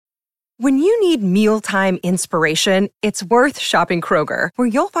When you need mealtime inspiration, it's worth shopping Kroger, where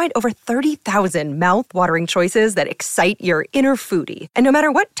you'll find over 30,000 mouth-watering choices that excite your inner foodie. And no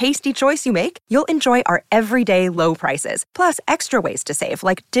matter what tasty choice you make, you'll enjoy our everyday low prices, plus extra ways to save,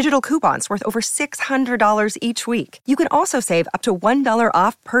 like digital coupons worth over $600 each week. You can also save up to $1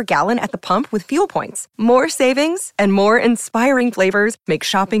 off per gallon at the pump with fuel points. More savings and more inspiring flavors make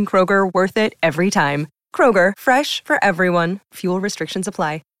shopping Kroger worth it every time. Kroger, fresh for everyone. Fuel restrictions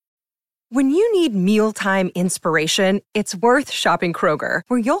apply. When you need mealtime inspiration, it's worth shopping Kroger,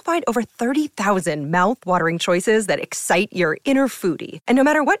 where you'll find over 30,000 mouth-watering choices that excite your inner foodie. And no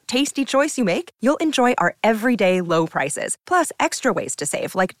matter what tasty choice you make, you'll enjoy our everyday low prices, plus extra ways to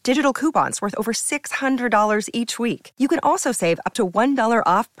save, like digital coupons worth over $600 each week. You can also save up to $1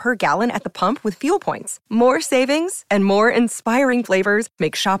 off per gallon at the pump with fuel points. More savings and more inspiring flavors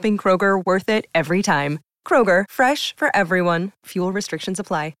make shopping Kroger worth it every time. Kroger, fresh for everyone. Fuel restrictions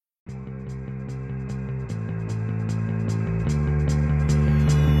apply.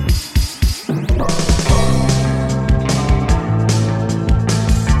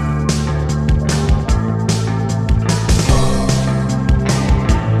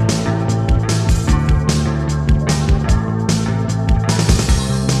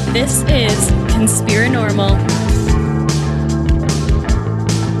 This is Conspiranormal.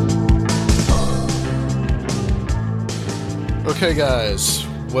 Okay, guys,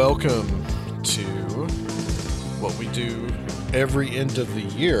 welcome to what we do every end of the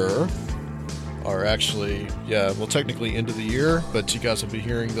year. Or actually, well, technically end of the year, but you guys will be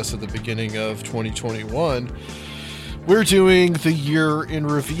hearing this at the beginning of 2021. We're doing the year in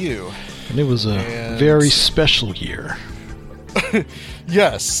review. And it was a very special year.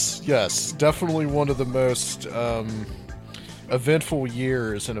 Yes, definitely one of the most eventful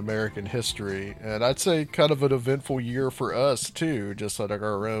years in American history, and I'd say kind of an eventful year for us too, just like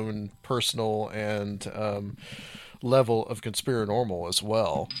our own personal and level of Conspiranormal as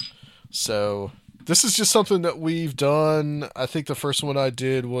well. So this is just something that we've done. I think the first one I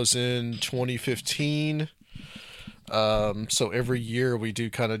did was in 2015. So every year we do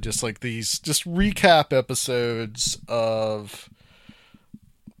kind of just like these just recap episodes of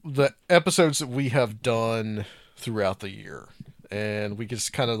the episodes that we have done throughout the year. And we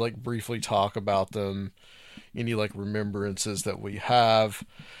just kind of like briefly talk about them, any like remembrances that we have.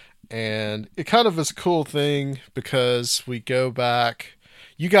 And it kind of is a cool thing because we go back.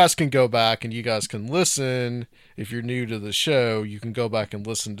 You guys can go back and you guys can listen. If you're new to the show, you can go back and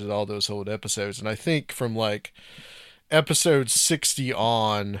listen to all those old episodes. And I think from like episode 60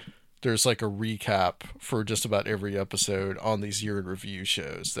 on, there's like a recap for just about every episode on these year in review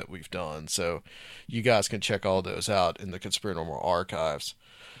shows that we've done. So you guys can check all those out in the Conspiranormal archives.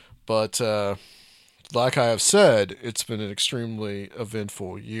 But like I have said, it's been an extremely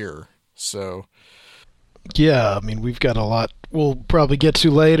eventful year. So yeah, I mean, we've got a lot we'll probably get to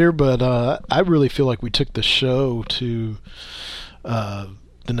later, but I really feel like we took the show to the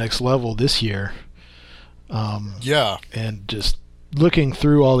next level this year. And just looking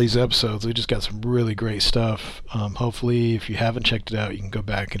through all these episodes, we just got some really great stuff. Hopefully, if you haven't checked it out, you can go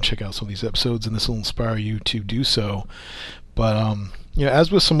back and check out some of these episodes, and this will inspire you to do so. But, as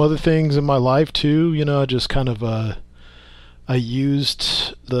with some other things in my life, too, I just kind of, I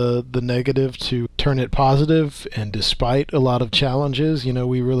used the negative to turn it positive, and despite a lot of challenges,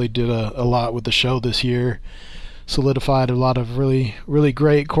 we really did a lot with the show this year. Solidified a lot of really, really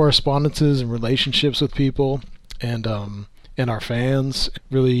great correspondences and relationships with people, and our fans,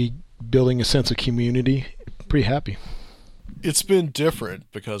 really building a sense of community. Pretty happy. It's been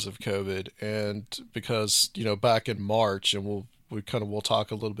different because of COVID, and because, back in March, and we'll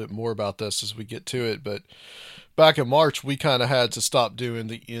talk a little bit more about this as we get to it, but back in March, we kind of had to stop doing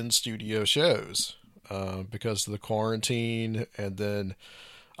the in-studio shows because of the quarantine, and then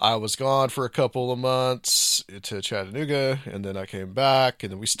I was gone for a couple of months to Chattanooga, and then I came back,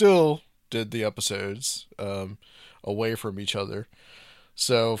 and then we still did the episodes away from each other.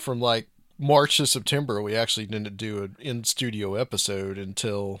 So from like March to September, we actually didn't do an in-studio episode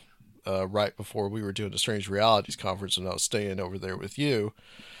until right before we were doing the Strange Realities conference, and I was staying over there with you.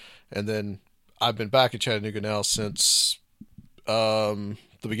 And then I've been back in Chattanooga now since the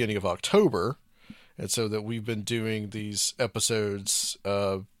beginning of October. And so that we've been doing these episodes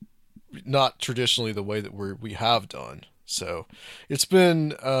not traditionally the way that we have done. So it's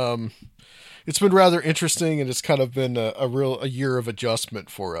been rather interesting, and it's kind of been a year of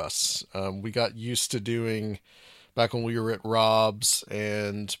adjustment for us. We got used to doing, back when we were at Rob's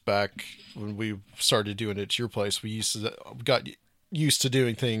and back when we started doing it at your place, we got used to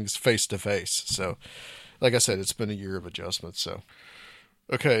doing things face to face. So like I said, it's been a year of adjustment. So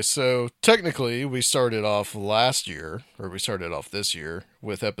Okay, so technically we started off last year, or we started off this year,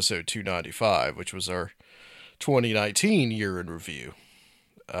 with episode 295, which was our 2019 year in review.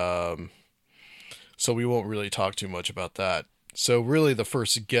 So we won't really talk too much about that. So really the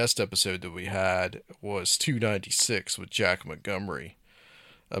first guest episode that we had was 296 with Jack Montgomery,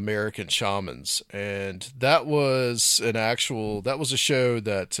 American Shamans. And that was a show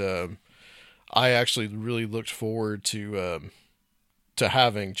that I actually really looked forward to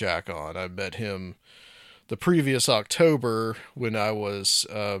having Jack on. I met him the previous October when I was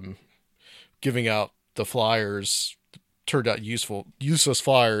giving out the flyers, turned out useless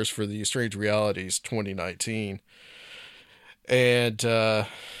flyers for the Strange Realities 2019, and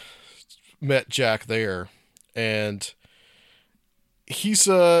met Jack there. And he's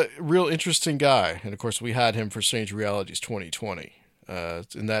a real interesting guy. And of course, we had him for Strange Realities 2020.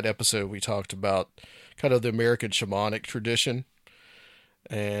 In that episode, we talked about kind of the American shamanic tradition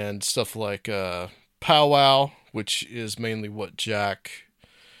and stuff like powwow, which is mainly what Jack,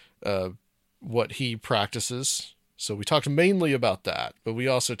 what he practices. So we talked mainly about that, but we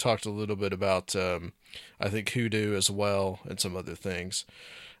also talked a little bit about, I think, hoodoo as well and some other things.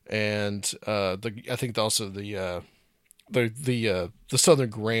 And I think also the Southern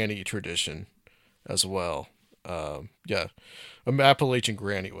Granny tradition as well. Appalachian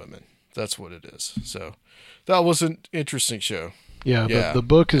Granny women. That's what it is. So that was an interesting show. Yeah. The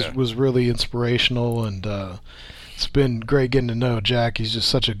book was really inspirational, and it's been great getting to know Jack. He's just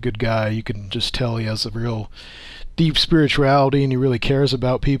such a good guy. You can just tell he has a real deep spirituality, and he really cares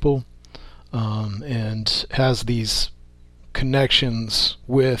about people, and has these connections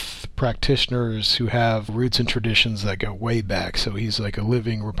with practitioners who have roots and traditions that go way back. So he's like a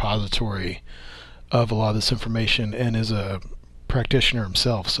living repository of a lot of this information, and is a practitioner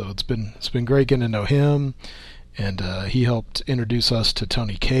himself. So it's been great getting to know him, and he helped introduce us to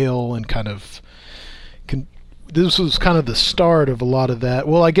Tony Kail, and kind of this was kind of the start of a lot of that.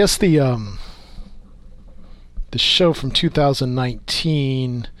 Well, I guess the show from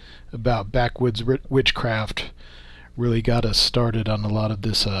 2019 about backwoods witchcraft really got us started on a lot of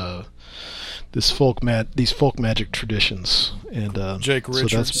this these folk magic traditions, and Jake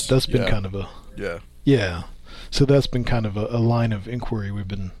Richards. So that's been kind of yeah. So that's been kind of a line of inquiry we've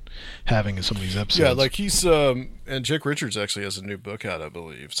been having in some of these episodes. Yeah, like he's and Jake Richards actually has a new book out, I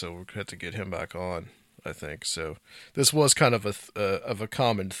believe. So we'll have to get him back on, I think. So this was kind of a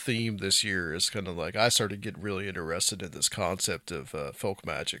common theme this year. Is kind of like I started getting really interested in this concept of folk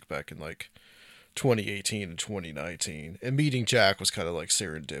magic back in like 2018 and 2019, and meeting Jack was kind of like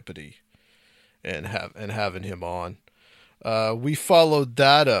serendipity, and having him on. We followed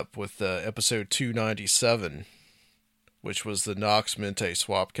that up with episode 297, which was the Nox Mente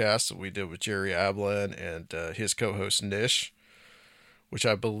Swapcast that we did with Jerry Ablan and his co-host Nish, which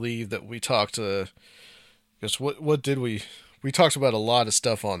I believe that we talked what did we talked about a lot of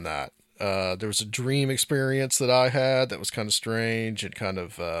stuff on that. There was a dream experience that I had that was kind of strange, and kind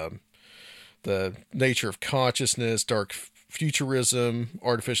of the nature of consciousness, dark futurism,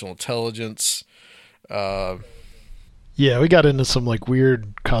 artificial intelligence. Yeah, we got into some like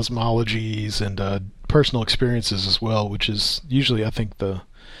weird cosmologies and personal experiences as well, which is usually, I think, the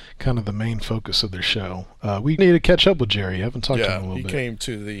kind of the main focus of their show. We need to catch up with Jerry. I haven't talked to him in a little bit.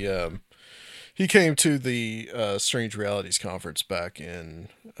 He came to the Strange Realities conference back in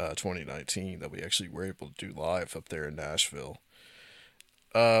 2019 that we actually were able to do live up there in Nashville.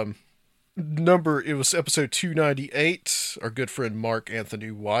 It was episode 298. Our good friend Mark Anthony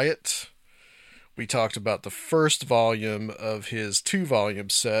Wyatt. We talked about the first volume of his 2-volume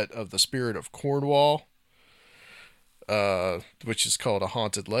set of The Spirit of Cornwall, which is called A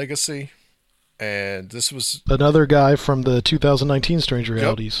Haunted Legacy. And this was another guy from the 2019 Strange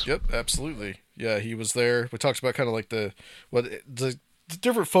Realities. Yep, absolutely. Yeah, he was there. We talked about kind of like the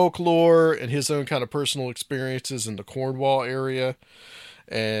different folklore and his own kind of personal experiences in the Cornwall area.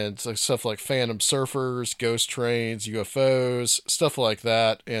 And stuff like phantom surfers, ghost trains, UFOs, stuff like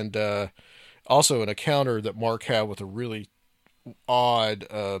that. And also an encounter that Mark had with a really odd,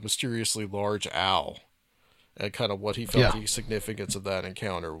 mysteriously large owl, and kind of what he felt the significance of that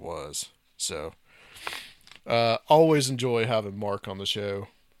encounter was. So, always enjoy having Mark on the show.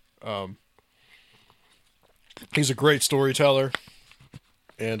 He's a great storyteller,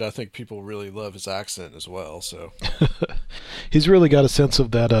 and I think people really love his accent as well. So, he's really got a sense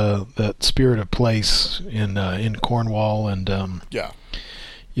of that spirit of place in Cornwall, and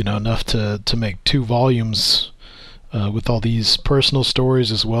enough to make 2 volumes with all these personal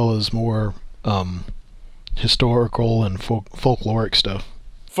stories as well as more historical and folkloric stuff.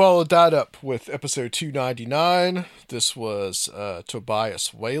 Followed that up with episode 299. This was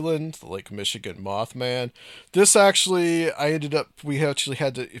Tobias Whalen, the Lake Michigan Mothman. This actually, we actually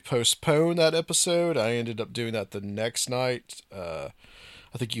had to postpone that episode. I ended up doing that the next night. I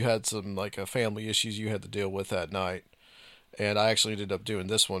think you had some family issues you had to deal with that night. And I actually ended up doing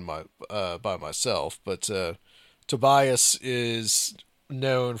this one by myself. But Tobias is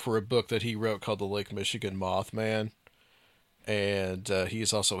known for a book that he wrote called The Lake Michigan Mothman. And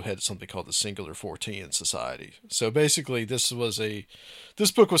he's also head something called the Singular Fortean Society. So basically, this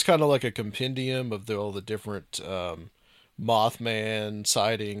book was kind of like a compendium of all the different Mothman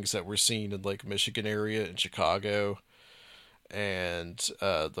sightings that were seen in Lake Michigan area in Chicago, and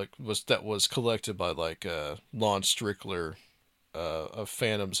that was collected by Lon Strickler of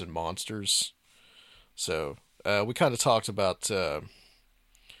Phantoms and Monsters. So we kind of talked about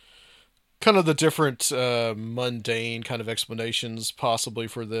kind of the different mundane kind of explanations possibly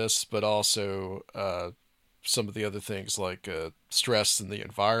for this, but also some of the other things like stress in the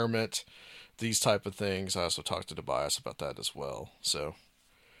environment, these type of things. I also talked to Tobias about that as well. So,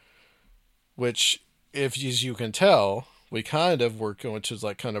 which, if as you can tell, we kind of were going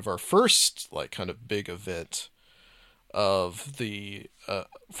to kind of our first kind of big event of the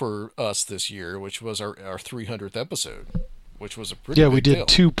for us this year, which was our 300th episode. Which was a pretty big we did deal.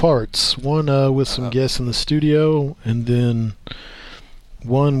 2 parts. One with some guests in the studio, and then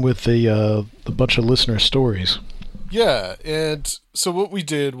one with a bunch of listener stories. Yeah, and so what we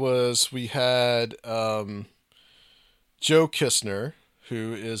did was we had Joe Kistner,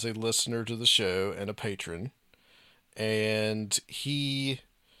 who is a listener to the show and a patron, and he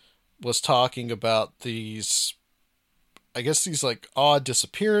was talking about these odd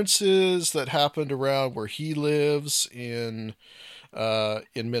disappearances that happened around where he lives in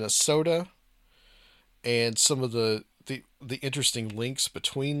Minnesota, and some of the interesting links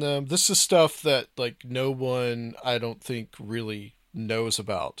between them. This is stuff that no one, I don't think, really knows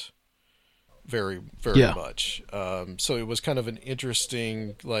about very much. So it was kind of an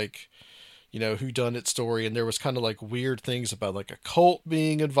interesting whodunit story, and there was kind of weird things about a cult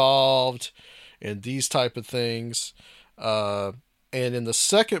being involved and these type of things. And in the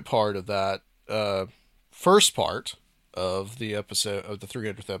second part of that, first part of the episode, of the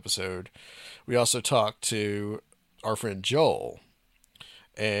 300th episode, we also talked to our friend Joel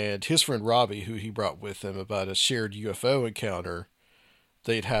and his friend Robbie, who he brought with him, about a shared UFO encounter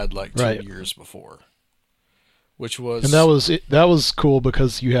they'd had 2 years before, which was... And that was cool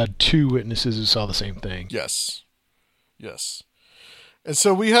because you had 2 witnesses who saw the same thing. Yes. And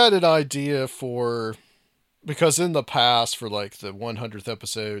so we had an idea for... Because in the past, for the 100th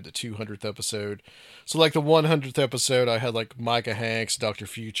episode, the 200th episode, so the 100th episode, I had Micah Hanks, Dr.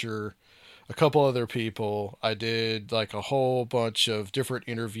 Future, a couple other people. I did a whole bunch of different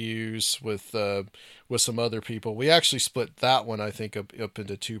interviews with some other people. We actually split that one, I think, up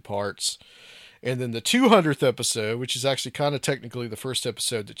into 2 parts. And then the 200th episode, which is actually kind of technically the first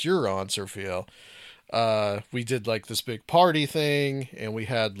episode that you're on, Sophia, we did this big party thing, and we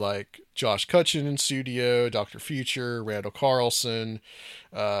had Josh Cutchin in studio, Dr. Future, Randall Carlson,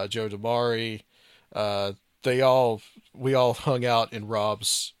 Joe Damari. We all hung out in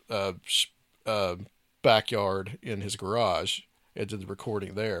Rob's backyard in his garage and did the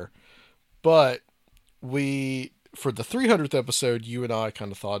recording there. But for the 300th episode, you and I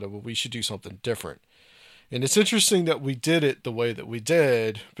kind of thought we should do something different. And it's interesting that we did it the way that we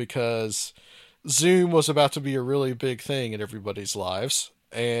did, because Zoom was about to be a really big thing in everybody's lives.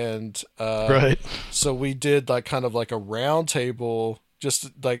 And right. So we did kind of a round table, just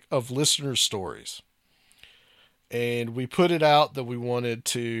of listener stories. And we put it out that we wanted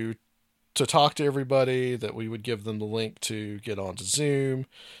to talk to everybody, that we would give them the link to get onto Zoom.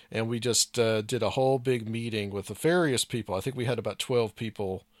 And we just did a whole big meeting with the various people. I think we had about 12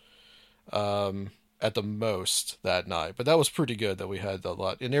 people at the most that night, but that was pretty good that we had a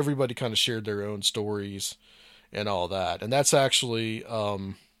lot, and everybody kind of shared their own stories and all that. And that's actually,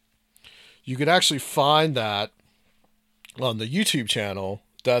 you could actually find that on the YouTube channel.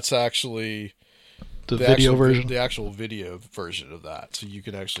 That's actually the video version, the actual video version of that. So you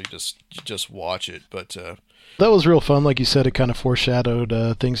can actually just watch it. But, that was real fun. Like you said, it kind of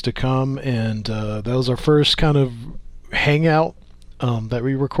foreshadowed, things to come. And, that was our first kind of hangout, that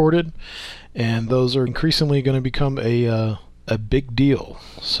we recorded. And those are increasingly going to become a big deal.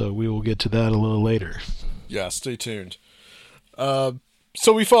 So we will get to that a little later. Yeah, stay tuned.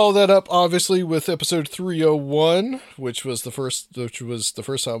 So we followed that up, obviously, with episode 301, which was the first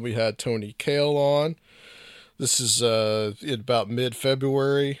time we had Tony Kale on. This is in about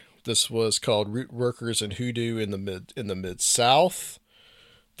mid-February. This was called Root Workers and Hoodoo in the Mid-South.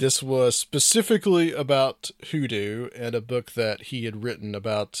 This was specifically about hoodoo and a book that he had written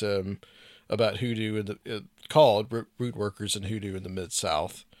about hoodoo called Root Workers and Hoodoo in the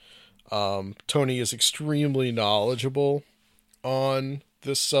Mid-South. Tony is extremely knowledgeable on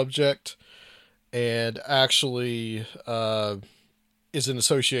this subject, and actually is in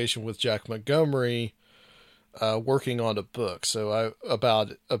association with Jack Montgomery, working on a book. So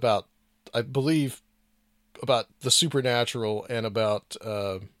I believe about the supernatural and about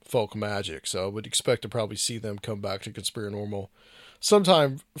folk magic. So I would expect to probably see them come back to Conspiranormal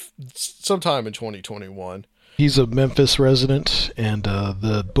sometime in 2021. He's a Memphis resident, and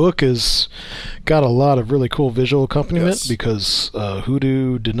the book has got a lot of really cool visual accompaniment, because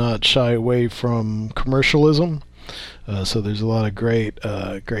Hoodoo did not shy away from commercialism. So there's a lot of great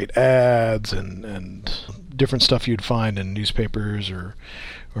ads and different stuff you'd find in newspapers or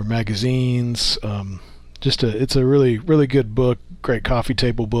magazines. It's a really, really good book, great coffee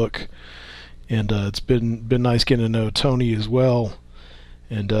table book, and it's been nice getting to know Tony as well.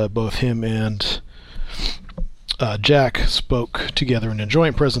 And both him and Jack spoke together in a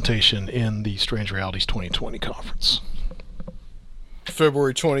joint presentation in the Strange Realities 2020 conference.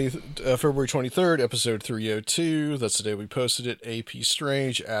 February 23rd, episode 302. That's the day we posted it. AP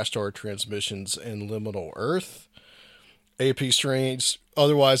Strange, Ashtar Transmissions, and Liminal Earth. AP Strange,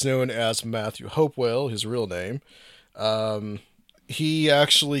 otherwise known as Matthew Hopewell, his real name. He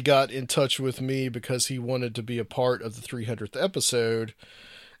actually got in touch with me because he wanted to be a part of the 300th episode,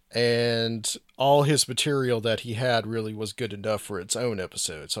 and all his material that he had really was good enough for its own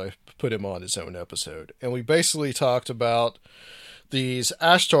episode. So I put him on his own episode. And we basically talked about these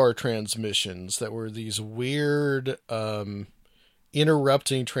Ashtar transmissions that were these weird,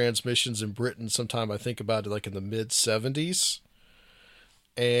 interrupting transmissions in Britain sometime, I think about it like in the mid-70s.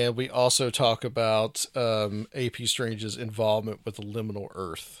 And we also talk about AP Strange's involvement with the Liminal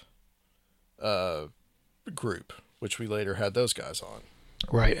Earth group, which we later had those guys on.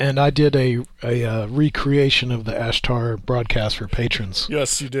 Right, and I did a recreation of the Ashtar broadcast for patrons.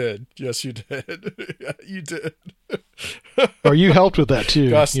 Yes, you did. You did. Or you helped with that too.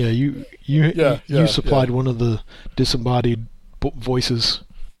 Gosh. Yeah, you supplied one of the disembodied voices.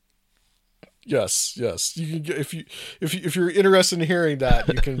 Yes. You can get, if you're interested in hearing that,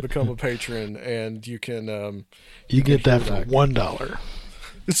 you can become a patron, and you can you get that for $1.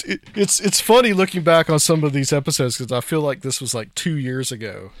 It's funny looking back on some of these episodes, because I feel like this was like 2 years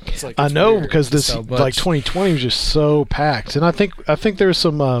ago. I know, because this like 2020 was just so packed, and I think there's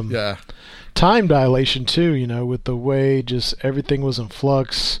some time dilation too. With the way just everything was in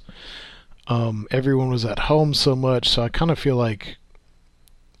flux. Everyone was at home so much, so I kind of feel like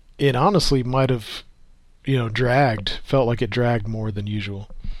it honestly might have, felt like it dragged more than usual.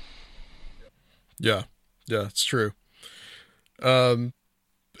 Yeah, it's true.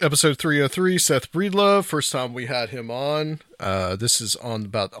 Episode 303, Seth Breedlove, first time we had him on. This is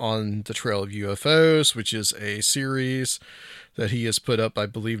on the Trail of UFOs, which is a series that he has put up, I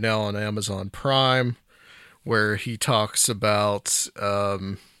believe now on Amazon Prime, where he talks about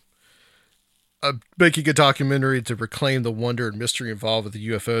making a documentary to reclaim the wonder and mystery involved with the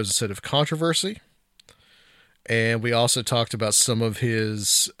UFOs instead of controversy. And we also talked about some of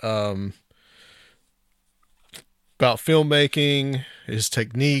his about filmmaking, his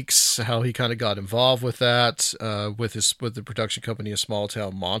techniques, how he kind of got involved with that, with the production company of Small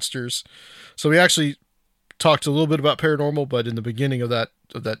Town Monsters. So we actually talked a little bit about paranormal, but in the beginning of that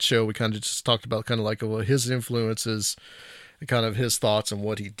show, we kind of just talked about kind of like his influences and kind of his thoughts on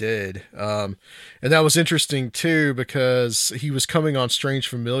what he did. And that was interesting too, because he was coming on Strange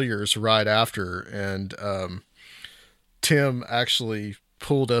Familiars right after, and Tim actually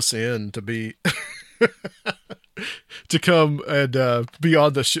pulled us in to be to come and be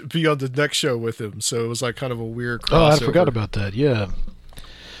on the next show with him. So it was like kind of a weird crossover. Oh, I forgot about that. Yeah.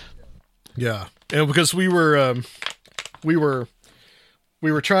 And because we were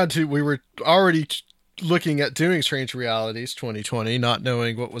already looking at doing Strange Realities 2020, not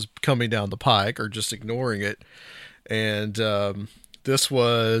knowing what was coming down the pike or just ignoring it. And this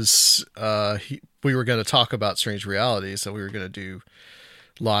was we were going to talk about Strange Realities that we were going to do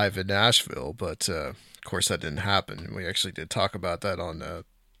live in Nashville, but of course that didn't happen. We actually did talk about that on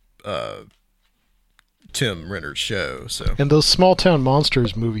Tim Renner's show. So, and those Small Town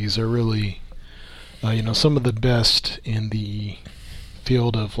Monsters movies are really some of the best in the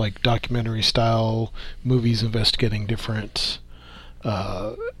field of like documentary style movies investigating different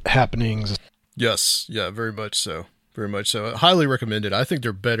happenings. Yes, yeah, very much so. Highly recommended. I think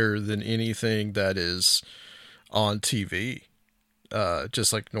they're better than anything that is on TV,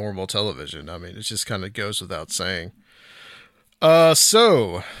 just like normal television. I mean, it just kind of goes without saying.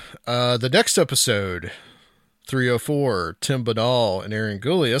 The next episode, 304, Tim Binnall and Aaron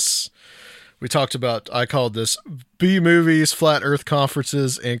Gulius. We talked about, I called this B movies, flat earth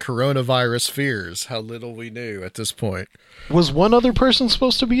conferences, and coronavirus fears. How little we knew at this point. Was one other person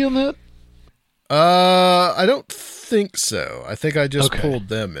supposed to be in that? I don't think so. I think I just pulled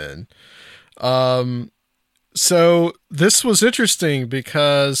them in. So this was interesting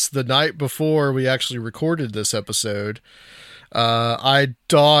because the night before we actually recorded this episode, I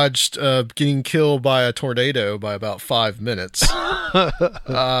dodged getting killed by a tornado by about 5 minutes,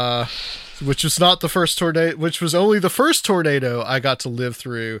 which was not the first tornado, which was only the first tornado I got to live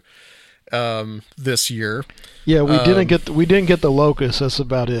through this year. Yeah, we didn't get the locust. That's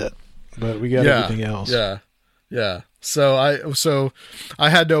about it, but we got everything else. Yeah. So I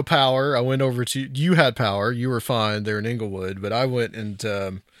had no power. I went over to, you had power. You were fine there in Inglewood, but I went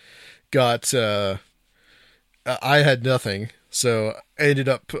and got. I had nothing. So I ended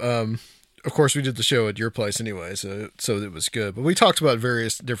up, of course, we did the show at your place anyway, so it was good. But we talked about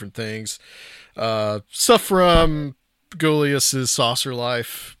various different things, stuff from Gulius's Saucer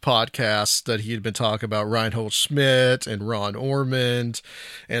Life podcast that he had been talking about, Reinhold Schmidt and Ron Ormond,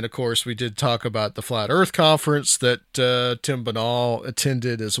 and of course we did talk about the Flat Earth Conference that Tim Binnall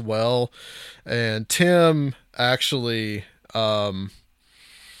attended as well, and Tim actually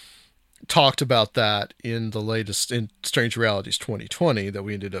talked about that in the latest in Strange Realities 2020 that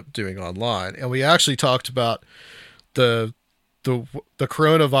we ended up doing online, and we actually talked about the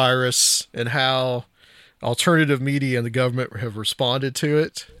coronavirus and how alternative media and the government have responded to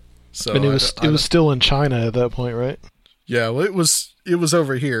it. So, and it was still in China at that point, right? Yeah, well, it was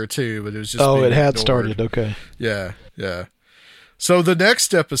over here too, but it was just it had ignored. started. Okay. Yeah. So the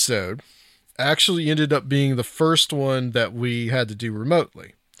next episode actually ended up being the first one that we had to do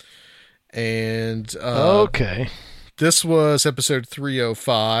remotely, and this was episode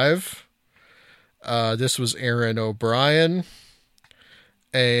 305. This was Aaron O'Brien.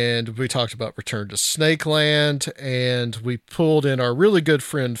 And we talked about Return to Snakeland, and we pulled in our really good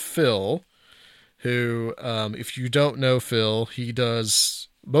friend Phil, who, if you don't know Phil, he does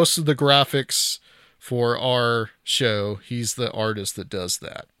most of the graphics for our show. He's the artist that does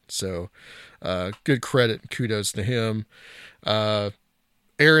that. So good credit and kudos to him.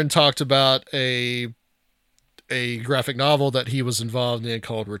 Aaron talked about a graphic novel that he was involved in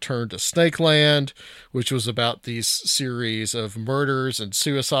called Return to Snakeland, which was about these series of murders and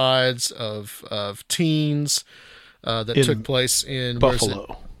suicides of teens that took place in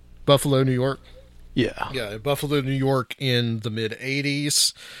Buffalo, New York. Yeah, Buffalo, New York in the mid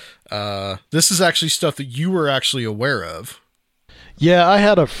 80s. This is actually stuff that you were actually aware of. Yeah, I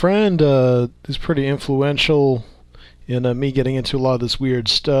had a friend who's pretty influential in me getting into a lot of this weird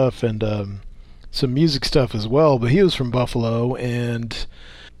stuff, and some music stuff as well, but he was from Buffalo, and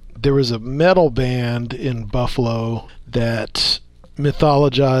there was a metal band in Buffalo that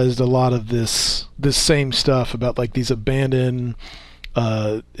mythologized a lot of this same stuff about like these abandoned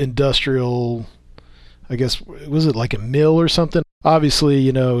industrial, I guess, was it like a mill or something? Obviously,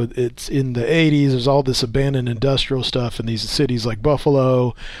 you know, it's in the 80s, there's all this abandoned industrial stuff in these cities like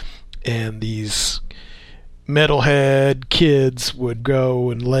Buffalo, and these metalhead kids would go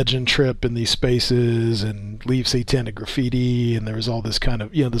and legend trip in these spaces and leave satanic graffiti, and there was all this kind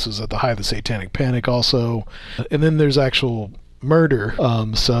of, you know, this was at the height of the Satanic Panic also, and then there's actual murder.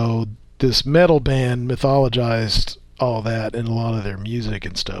 So this metal band mythologized all that in a lot of their music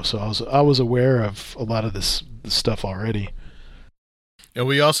and stuff, so I was aware of a lot of this stuff already. And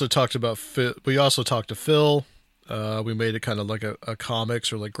we also talked to Phil. We made it kind of like a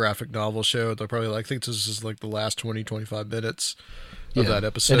comics or like graphic novel show. They're probably like, I think this is like the last 20-25 minutes of that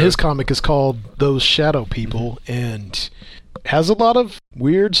episode. And his comic is called Those Shadow People, and has a lot of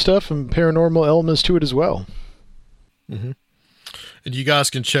weird stuff and paranormal elements to it as well. Mm-hmm. And you guys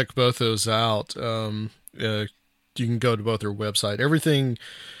can check both those out. You can go to both their website. Everything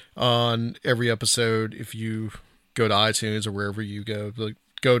on every episode, if you go to iTunes or wherever you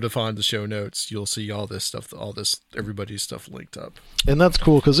go to find the show notes, you'll see all this stuff, everybody's stuff linked up. And that's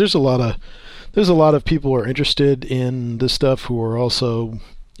cool because there's a lot of people who are interested in this stuff who are also,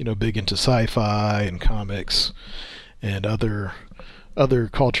 you know, big into sci-fi and comics and other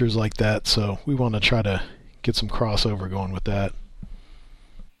cultures like that. So we want to try to get some crossover going with that.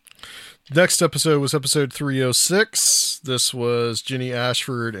 Next episode was episode 306. This was Jenny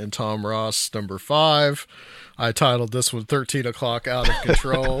Ashford and Tom Ross, number 5. I titled this one 13 O'Clock Out of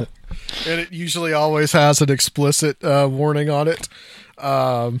Control. And it usually always has an explicit warning on it.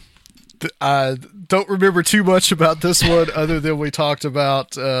 I don't remember too much about this one other than we talked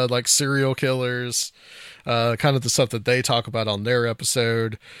about like serial killers, kind of the stuff that they talk about on their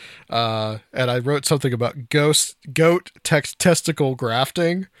episode. And I wrote something about goat testicle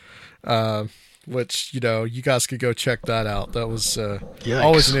grafting, which, you guys could go check that out. That was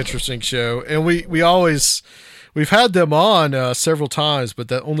always an interesting show. And we've had them on several times, but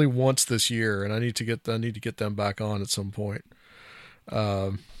that only once this year, and I need to get them back on at some point.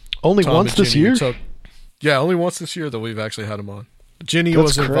 Only once this year? Only once this year that we've actually had them on. Jenny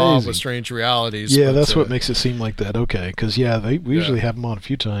was involved with Strange Realities. Yeah, that's what makes it seem like that. Okay, because we usually have them on a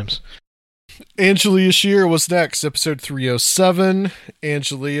few times. Angelia Shear was next, episode 307.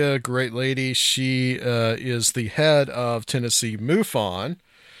 Angelia, great lady. She is the head of Tennessee MUFON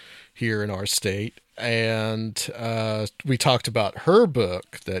here in our state. And we talked about her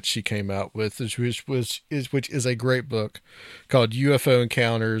book that she came out with, which is a great book called UFO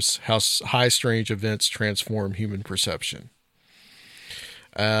Encounters: How High Strange Events Transform Human Perception.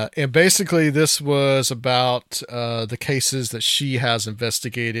 And basically this was about the cases that she has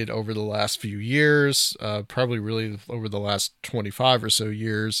investigated over the last few years, probably really over the last 25 or so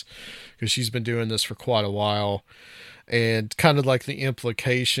years, because she's been doing this for quite a while. And kind of like the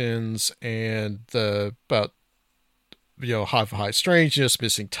implications and about high strangeness,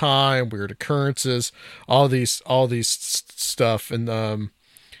 missing time, weird occurrences, all these stuff, and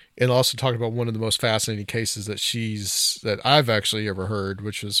also talking about one of the most fascinating cases that I've actually ever heard,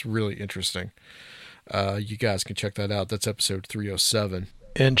 which was really interesting. You guys can check that out. That's episode 307.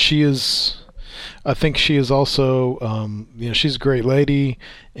 And I think she is also, she's a great lady,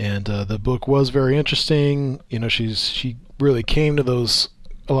 and the book was very interesting. She really came to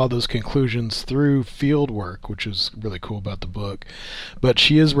a lot of those conclusions through field work, which is really cool about the book. But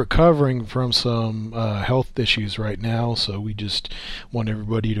she is recovering from some health issues right now, so we just want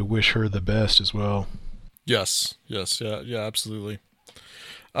everybody to wish her the best as well. Yes, yeah, absolutely.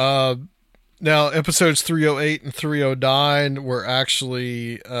 Now, episodes 308 and 309 were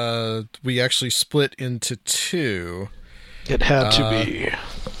we actually split into two. It had to be.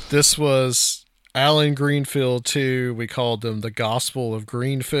 This was Alan Greenfield 2. We called them the Gospel of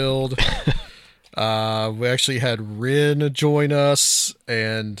Greenfield. We actually had Rin join us,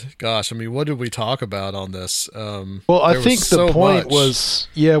 and gosh, what did we talk about on this? Well, I think the point was,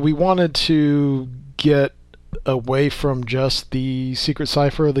 we wanted to get away from just the secret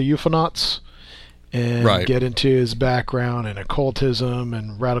cipher of the Euphonauts and get into his background and occultism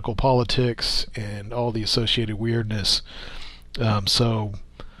and radical politics and all the associated weirdness. So,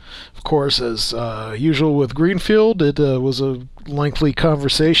 of course, as usual with Greenfield, it was a lengthy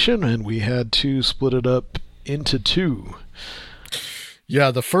conversation, and we had to split it up into two.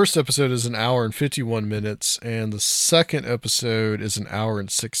 Yeah, the first episode is an hour and 51 minutes, and the second episode is an hour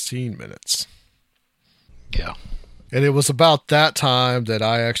and 16 minutes. Yeah. And it was about that time that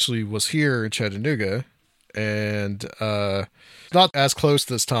I actually was here in Chattanooga, and not as close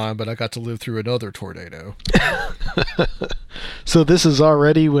this time, but I got to live through another tornado. So this is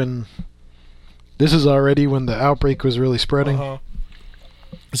already when the outbreak was really spreading. Uh-huh.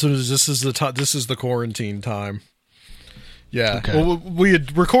 So this is the quarantine time. Yeah. Okay. Well, we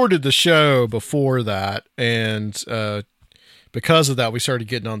had recorded the show before that, and because of that, we started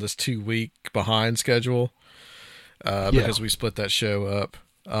getting on this 2-week behind schedule. Because we split that show up.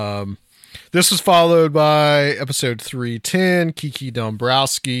 This was followed by episode 310, Kiki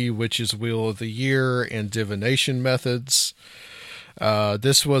Dombrowski, Witch's Wheel of the Year and Divination Methods.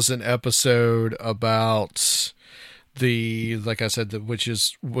 This was an episode about the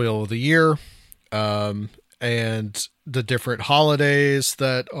Witch's Wheel of the Year, and the different holidays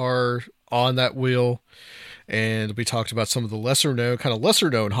that are on that wheel. And we talked about some of the lesser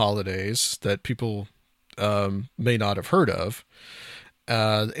known holidays that people may not have heard of.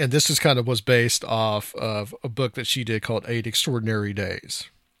 And this was based off of a book that she did called 8 Extraordinary Days.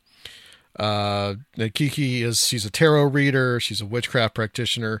 Kiki she's a tarot reader. She's a witchcraft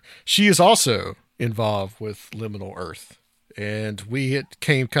practitioner. She is also involved with Liminal Earth. And we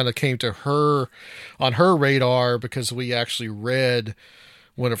came to her on her radar because we actually read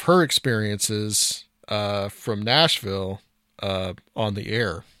one of her experiences from Nashville on the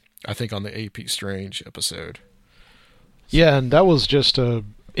air. I think on the AP Strange episode. Yeah, and that was just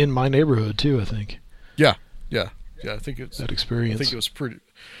in my neighborhood too, I think. Yeah. I think it's that experience. I think it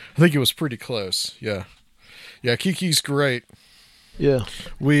was pretty close. Yeah. Kiki's great. Yeah,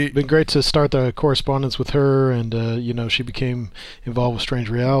 it's been great to start the correspondence with her, and she became involved with Strange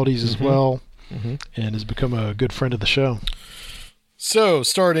Realities as well, and has become a good friend of the show. So,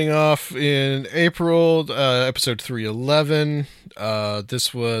 starting off in April, episode 311,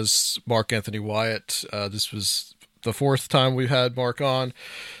 this was Mark Anthony Wyatt. This was the fourth time we've had Mark on.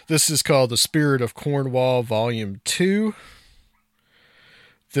 This is called The Spirit of Cornwall, Volume 2.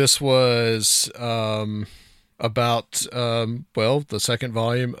 This was about, the second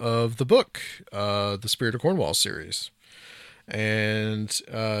volume of the book, The Spirit of Cornwall series. And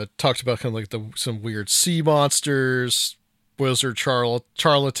talked about kind of like some weird sea monsters, wizard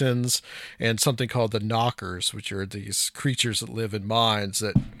charlatans, and something called the Knockers, which are these creatures that live in mines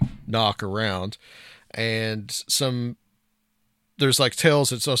that knock around. And there's like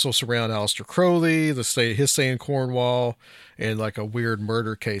tales that also surround Aleister Crowley, his stay in Cornwall, and like a weird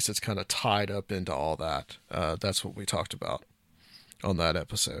murder case that's kind of tied up into all that. That's what we talked about on that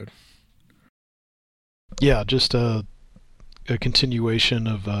episode. Yeah, just a continuation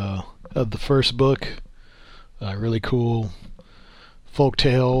of the first book. Really cool folk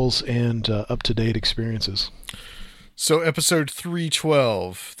tales and up-to-date experiences. So episode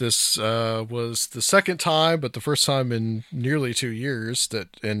 312, this was the second time, but the first time in nearly 2 years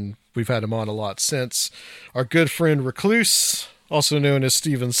and we've had him on a lot since. Our good friend Recluse, also known as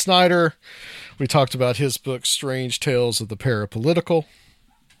Stephen Snyder. We talked about his book, Strange Tales of the Parapolitical.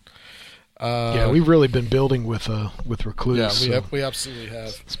 We've really been building with Recluse. Yeah, we absolutely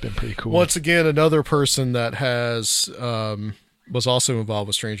have. It's been pretty cool. Once again, another person that was also involved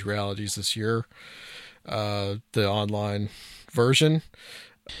with Strange Realities this year, the online version.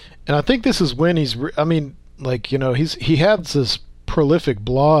 And I think this is when he had this prolific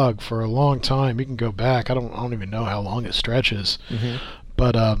blog for a long time. You can go back. I don't even know how long it stretches. Mm-hmm.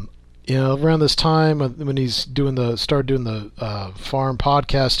 But around this time when he's started doing the farm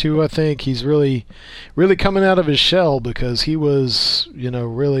podcast too, I think he's really, really coming out of his shell, because he was,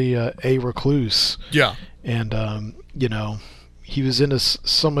 really a recluse. Yeah. And, he was into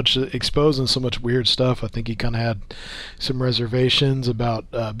so much, exposing so much weird stuff. I think he kind of had some reservations about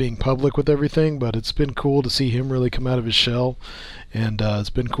being public with everything, but it's been cool to see him really come out of his shell, and it's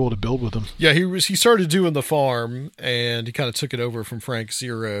been cool to build with him. Yeah, he started doing the farm, and he kind of took it over from Frank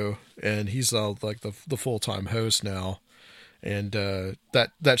Zero, and he's like the full-time host now. And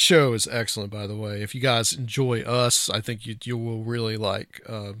that show is excellent, by the way. If you guys enjoy us, I think you will really like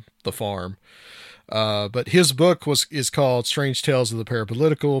the farm. But his book is called Strange Tales of the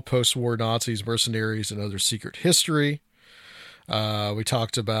Parapolitical, Post-War Nazis, Mercenaries, and Other Secret History. We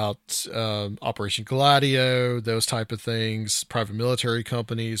talked about Operation Gladio, those type of things, private military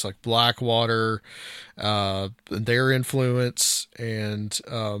companies like Blackwater, and their influence. And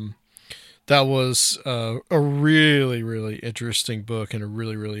that was a really, really interesting book and a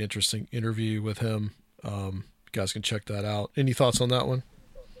really, really interesting interview with him. You guys can check that out. Any thoughts on that one?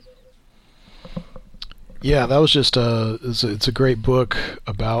 Yeah, that was just it's a great book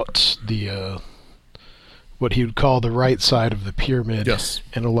about the what he would call the right side of the pyramid. Yes.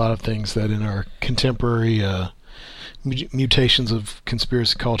 And a lot of things that in our contemporary mutations of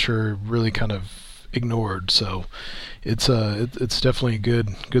conspiracy culture really kind of ignored. So it's definitely a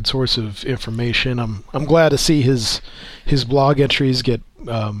good source of information. I'm glad to see his blog entries get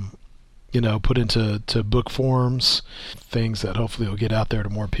put into book forms, things that hopefully will get out there to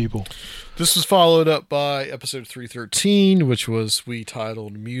more people. This was followed up by episode 313, which we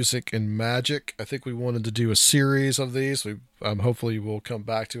titled Music and Magic. I think we wanted to do a series of these. Hopefully we'll come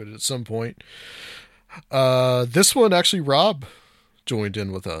back to it at some point. This one, actually, Rob joined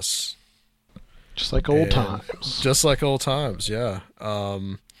in with us. Just like old times. Just like old times, yeah.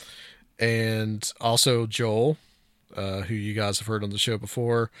 And also Joel, who you guys have heard on the show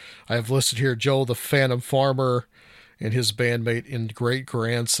before. I have listed here Joel the Phantom Farmer and his bandmate and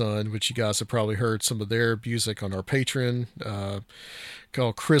great-grandson, which you guys have probably heard some of their music on our Patreon,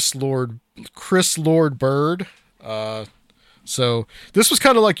 called Chris Lord Bird. So this was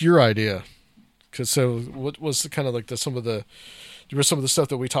kind of like your idea. What was kind of like some of the stuff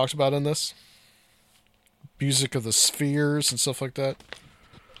that we talked about in this? Music of the Spheres and stuff like that?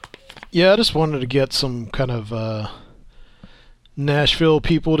 Yeah, I just wanted to get some kind of Nashville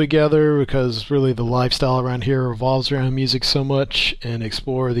people together, because really the lifestyle around here revolves around music so much, and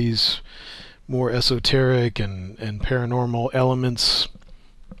explore these more esoteric and paranormal elements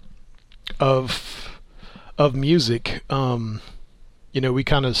of music. We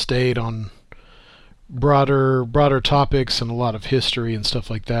kind of stayed on broader topics and a lot of history and stuff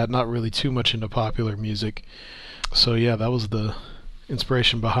like that, not really too much into popular music. So yeah, that was the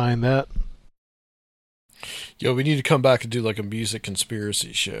inspiration behind that. We need to come back and do like a music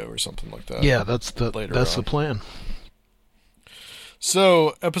conspiracy show or something like that. Yeah, that's the plan.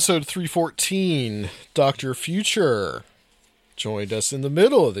 So, episode 314, Dr. Future joined us in the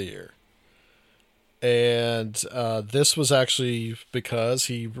middle of the year. And this was actually because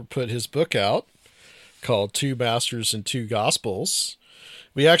he put his book out, called Two Masters and Two Gospels.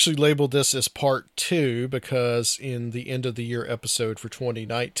 We actually labeled this as part 2 because in the end of the year episode for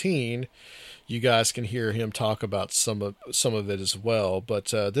 2019, you guys can hear him talk about some of it as well. But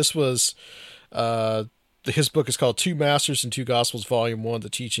this was his book is called Two Masters and Two Gospels, Volume 1, The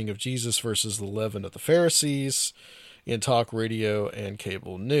Teaching of Jesus versus the Leaven of the Pharisees in Talk Radio and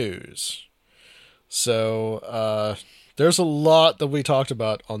Cable News. So there's a lot that we talked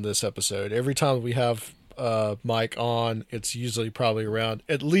about on this episode. Every time we have Mike on, it's usually probably around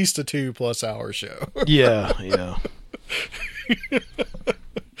at least a 2+ hour show. Yeah.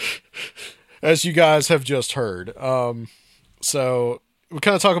 As you guys have just heard. So we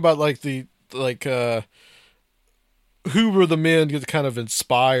kind of talk about who were the men that kind of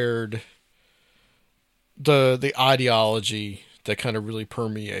inspired the ideology that kind of really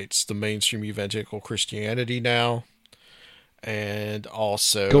permeates the mainstream evangelical Christianity now. And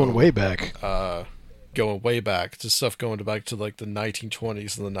also going way back to stuff going back to like the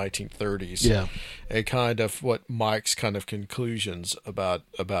 1920s and the 1930s. Yeah. And kind of what Mike's kind of conclusions about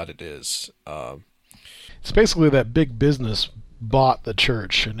it is. It's basically that big business bought the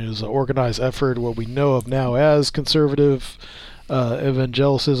church, and it was an organized effort. What we know of now as conservative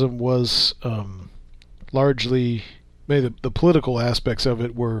evangelicism was largely, maybe the political aspects of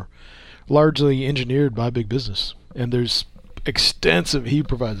it were largely engineered by big business. And he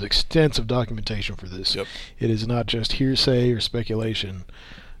provides extensive documentation for this. Yep. It is not just hearsay or speculation.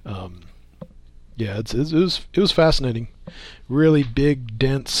 It was fascinating. Really big,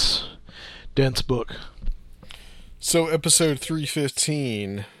 dense book. So episode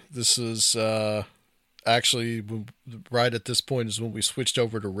 315, this is actually right at this point is when we switched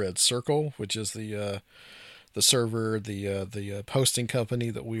over to Red Circle, which is the server, the hosting company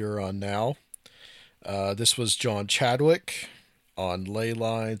that we are on now. This was John Chadwick on Ley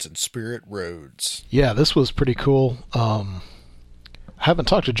Lines and Spirit Roads. Yeah, this was pretty cool. I haven't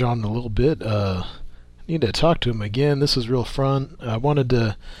talked to John in a little bit. I need to talk to him again. This is real fun. I wanted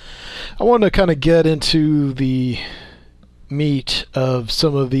to kind of get into the meat of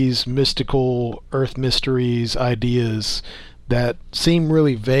some of these mystical earth mysteries ideas that seem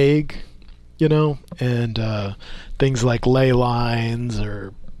really vague, and things like ley lines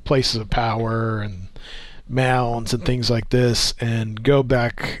or places of power and mounds and things like this, and go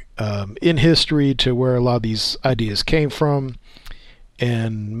back in history to where a lot of these ideas came from.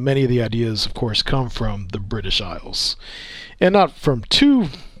 And many of the ideas, of course, come from the British Isles, and not from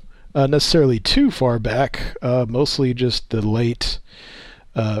necessarily too far back. Mostly just from the late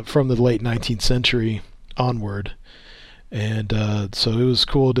 19th century onward. And so it was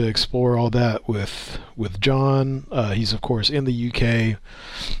cool to explore all that with John. He's of course in the UK,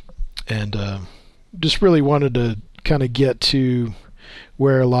 and just really wanted to kind of get to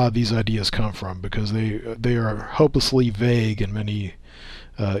where a lot of these ideas come from, because they are hopelessly vague in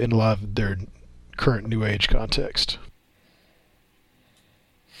a lot of their current New Age context.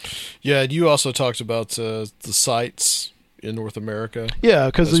 Yeah, and you also talked about the sites in North America. Yeah,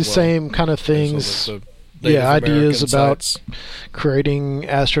 because these same kind of things. So ideas about sites. Creating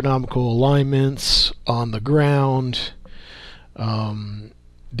astronomical alignments on the ground.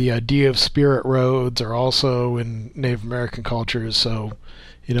 The idea of spirit roads are also in Native American cultures. So,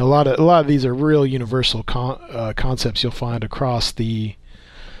 a lot of these are real universal concepts you'll find across the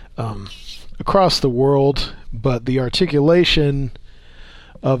world, but the articulation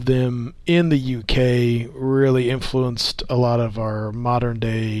of them in the UK really influenced a lot of our modern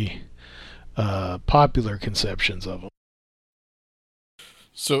day popular conceptions of them.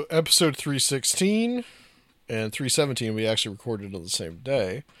 So episode 316 and 317 we actually recorded on the same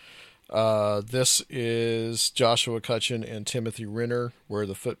day. This is Joshua Cutchin and Timothy Renner, Where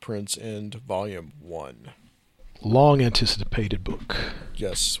the Footprints End, Volume 1. Long anticipated book.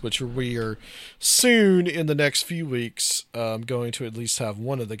 Yes, which we are soon in the next few weeks going to at least have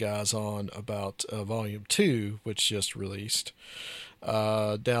one of the guys on about Volume 2, which just released.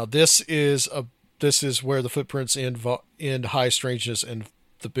 Now this is Where the Footprints End, High Strangeness and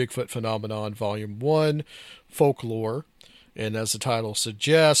the Bigfoot Phenomenon, Volume 1, Folklore. And as the title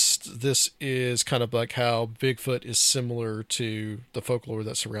suggests, this is kind of like how Bigfoot is similar to the folklore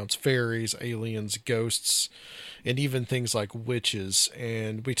that surrounds fairies, aliens, ghosts, and even things like witches.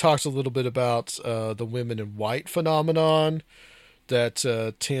 And we talked a little bit about the women in white phenomenon that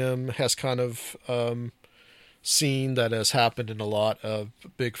Tim has kind of seen that has happened in a lot of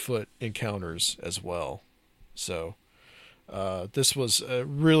Bigfoot encounters as well. So this was a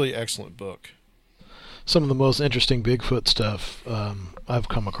really excellent book. Some of the most interesting Bigfoot stuff I've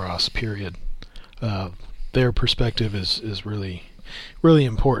come across, period. Their perspective is really really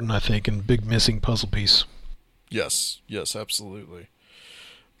important, I think, and big missing puzzle piece. Yes, absolutely.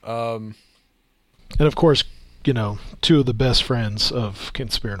 And of course, two of the best friends of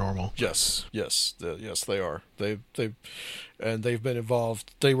Conspiranormal. Yes, they are. They've been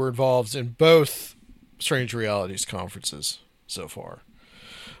involved. They were involved in both Strange Realities conferences so far.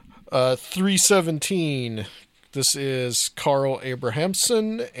 317. This is Carl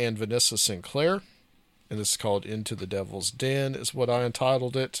Abrahamson and Vanessa Sinclair, and this is called Into the Devil's Den, is what I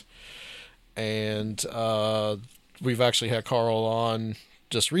entitled it. And we've actually had Carl on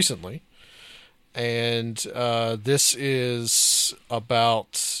just recently, and this is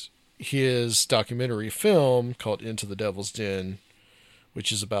about his documentary film called Into the Devil's Den,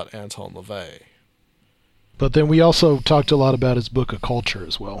 which is about Anton LaVey. But then we also talked a lot about his book of culture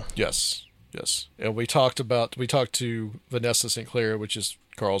as well. Yes. And we talked to Vanessa Sinclair, which is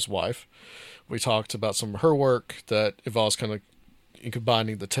Carl's wife. We talked about some of her work that involves kind of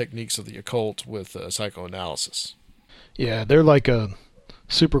combining the techniques of the occult with psychoanalysis. Yeah, they're like a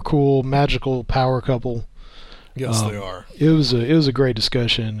super cool magical power couple. Yes, they are. It was a great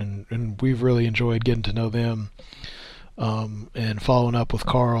discussion, and we've really enjoyed getting to know them, and following up with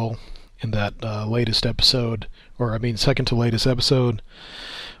Carl in that latest episode, second to latest episode.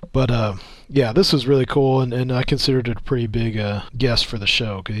 But yeah, this was really cool, and I considered it a pretty big guest for the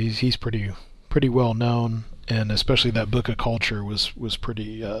show, because he's pretty well known, and especially that book of culture was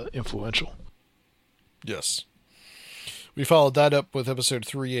pretty influential. Yes. We followed that up with episode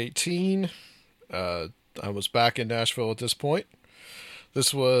 318. I was back in Nashville at this point.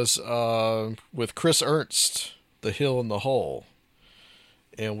 This was with Chris Ernst, The Hill and the Hole.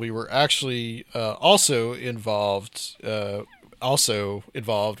 And we were actually also involved was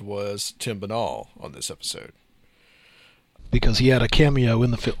Tim Binnall on this episode. Because he had a cameo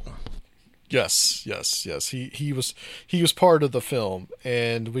in the film. Yes. He was part of the film,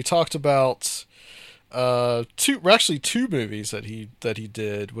 and we talked about two movies that he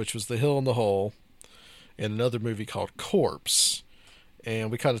did, which was The Hill and the Hole, and another movie called Corpse.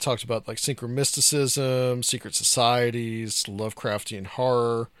 And we kind of talked about like synchromysticism, secret societies, Lovecraftian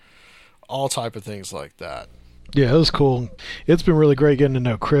horror, all type of things like that. Yeah, it was cool. It's been really great getting to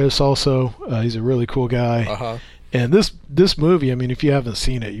know Chris also. He's a really cool guy. Uh-huh. And this movie, if you haven't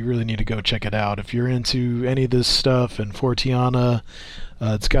seen it, you really need to go check it out. If you're into any of this stuff and Forteana,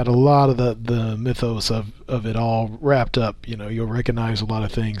 it's got a lot of the mythos of it all wrapped up. You'll recognize a lot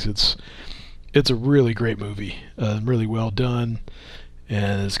of things. It's a really great movie, really well done.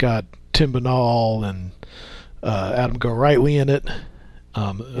 And it's got Tim Binnall and Adam Gorightly in it.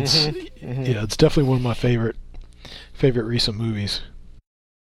 It's definitely one of my favorite recent movies.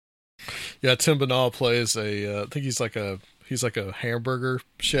 Yeah, Tim Binnall plays I think he's like a hamburger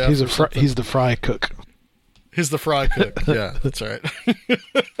chef. He's the fry cook. He's the fry cook. Yeah, that's right.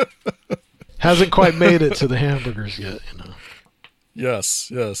 Hasn't quite made it to the hamburgers yet,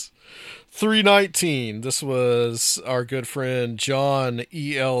 Yes. 319. This was our good friend John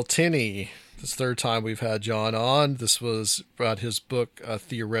E.L. Tenney. This third time we've had John on. This was about his book,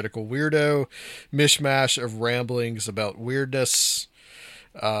 Theoretical Weirdo, Mishmash of Ramblings About Weirdness.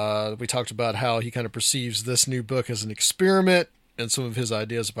 We talked about how he kind of perceives this new book as an experiment and some of his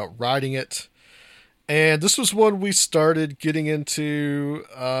ideas about writing it. And this was one we started getting into.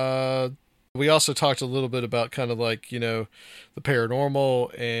 We also talked a little bit about kind of like, the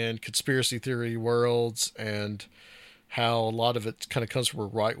paranormal and conspiracy theory worlds, and how a lot of it kind of comes from a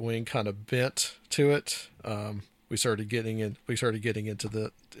right-wing kind of bent to it. We started getting into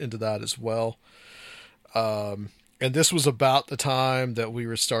that as well. And this was about the time that we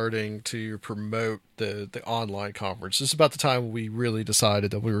were starting to promote the online conference. This is about the time we really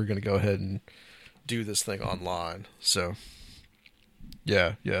decided that we were going to go ahead and do this thing online. So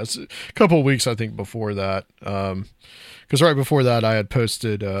yeah, it's a couple of weeks, I think, before that. Because right before that, I had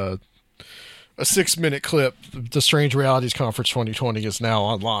posted a 6-minute clip. The Strange Realities Conference 2020 is now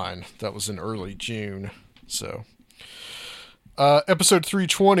online. That was in early June. So, episode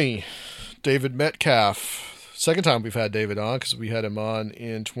 320, David Metcalf. Second time we've had David on, because we had him on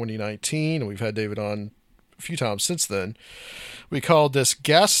in 2019, and we've had David on a few times since then. We called this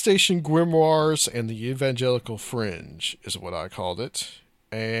Gas Station Grimoires and the Evangelical Fringe, is what I called it.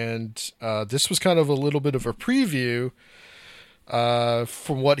 And this was kind of a little bit of a preview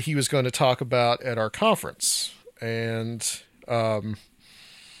from what he was going to talk about at our conference. And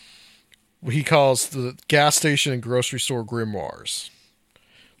he calls the gas station and grocery store grimoires.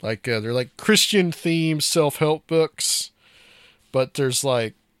 Like they're like Christian themed self-help books, but there's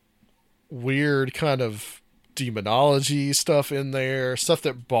like weird kind of demonology stuff in there, stuff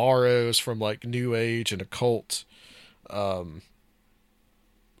that borrows from like New Age and occult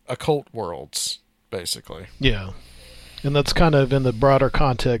occult worlds, basically. Yeah. And that's kind of in the broader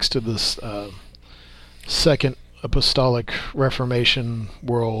context of this second apostolic Reformation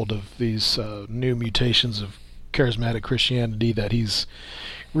world of these new mutations of charismatic Christianity that he's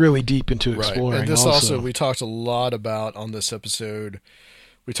really deep into exploring. Right. And this also, we talked a lot about on this episode,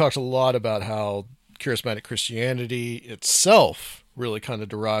 we talked a lot about how charismatic Christianity itself really kind of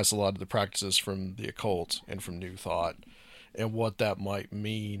derives a lot of the practices from the occult and from New Thought, and what that might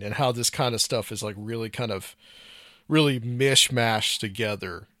mean, and how this kind of stuff is like really kind of really mishmashed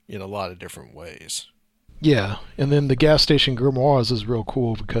together in a lot of different ways. Yeah, and then the gas station grimoires is real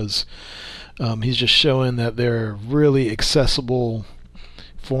cool because he's just showing that they're really accessible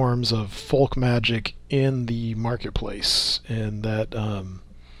forms of folk magic in the marketplace, and that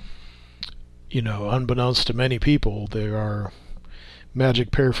unbeknownst to many people, there are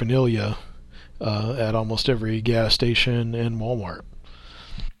magic paraphernalia at almost every gas station and Walmart.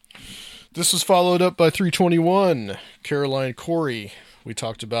 This was followed up by 321, Caroline Corey. We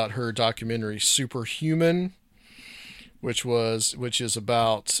talked about her documentary Superhuman, which is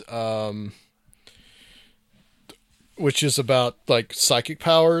about like psychic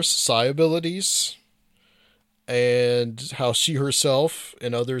powers, psi abilities, and how she herself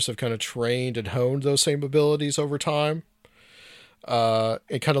and others have kind of trained and honed those same abilities over time.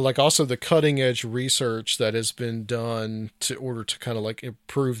 And kind of like also the cutting edge research that has been done to order to kind of like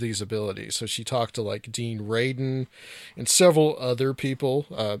improve these abilities. So she talked to like Dean Radin and several other people.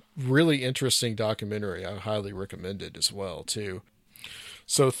 Really interesting documentary. I highly recommend it as well too.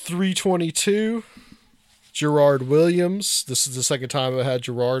 So 322, Gerard Williams. This is the second time I had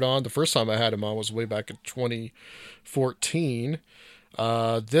Gerard on. The first time I had him on was way back in 2014.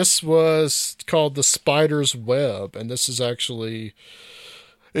 This was called The Spider's Web, and this is actually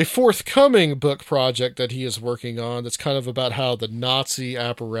a forthcoming book project that he is working on that's kind of about how the Nazi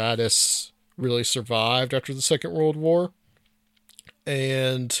apparatus really survived after the Second World War,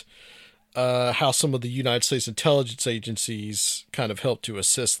 and how some of the United States intelligence agencies kind of helped to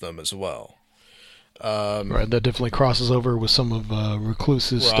assist them as well. Right, that definitely crosses over with some of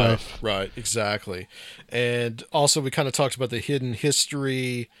Recluse's stuff. Right, exactly. And also we kind of talked about the hidden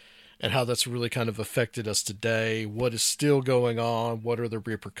history and how that's really kind of affected us today. What is still going on? What are the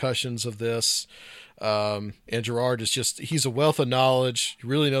repercussions of this? And Gerard is he's a wealth of knowledge. He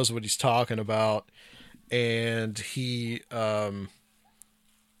really knows what he's talking about. And he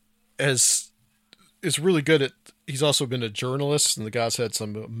is really good at, he's also been a journalist, and the guy's had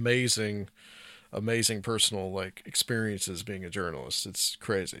some amazing personal like experiences being a journalist. It's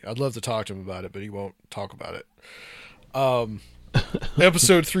crazy. I'd love to talk to him about it, but he won't talk about it.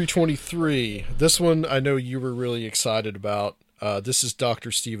 Episode 323. This one I know you were really excited about. This is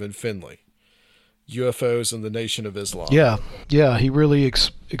Dr. Stephen Finley, UFOs and the Nation of Islam. Yeah. He really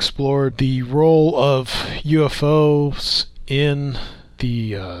explored the role of UFOs in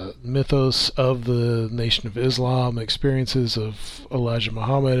the mythos of the Nation of Islam, experiences of Elijah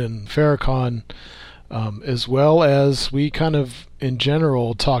Muhammad and Farrakhan, as well as we kind of in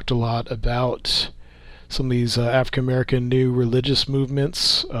general talked a lot about some of these African American new religious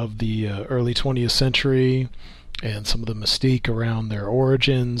movements of the early 20th century and some of the mystique around their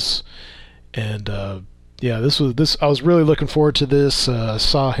origins. And I was really looking forward to this.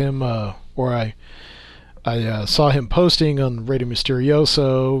 Saw him I saw him posting on Radio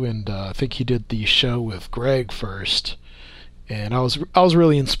Mysterioso, and I think he did the show with Greg first. And I was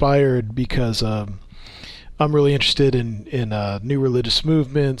really inspired because I'm really interested in new religious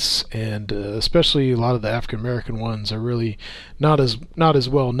movements, and especially a lot of the African American ones are really not as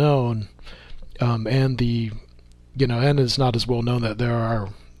well known, and it's not as well known that there are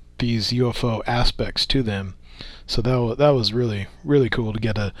these UFO aspects to them. So that was really, really cool to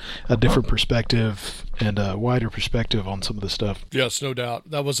get a different perspective and a wider perspective on some of this stuff. Yes, no doubt.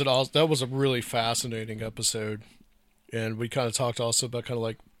 That was a really fascinating episode. And we kind of talked also about kind of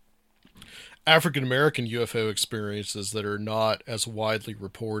like African American UFO experiences that are not as widely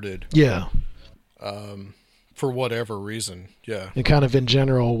reported. Yeah. For whatever reason. Yeah. And kind of in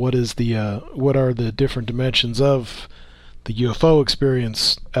general, what are the different dimensions of the UFO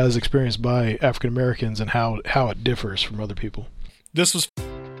experience as experienced by African Americans, and how it differs from other people. This was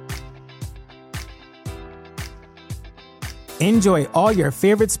Enjoy all your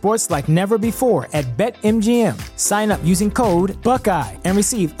favorite sports like never before at BetMGM. Sign up using code Buckeye and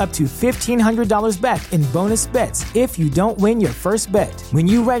receive up to $1,500 back in bonus bets if you don't win your first bet. When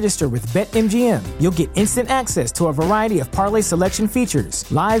you register with BetMGM, you'll get instant access to a variety of parlay selection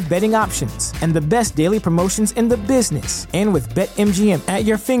features, live betting options, and the best daily promotions in the business. And with BetMGM at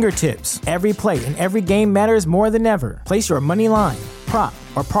your fingertips, every play and every game matters more than ever. Place your money line, prop,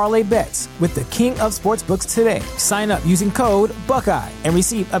 or parlay bets with the king of sportsbooks today. Sign up using code Buckeye and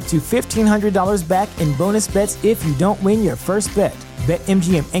receive up to $1,500 back in bonus bets if you don't win your first bet.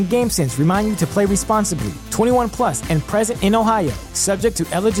 BetMGM and GameSense remind you to play responsibly. 21 plus and present in Ohio, subject to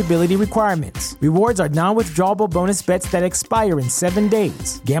eligibility requirements. Rewards are non-withdrawable bonus bets that expire in 7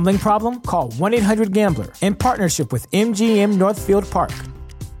 days. Gambling problem? Call 1-800-GAMBLER. In partnership with MGM Northfield Park.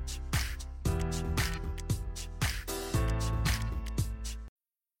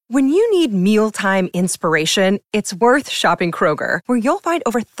 When you need mealtime inspiration, it's worth shopping Kroger, where you'll find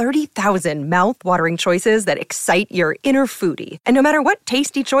over 30,000 mouth-watering choices that excite your inner foodie. And no matter what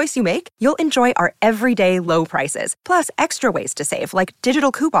tasty choice you make, you'll enjoy our everyday low prices, plus extra ways to save, like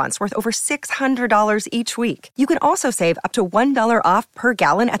digital coupons worth over $600 each week. You can also save up to $1 off per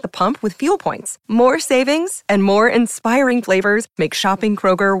gallon at the pump with fuel points. More savings and more inspiring flavors make shopping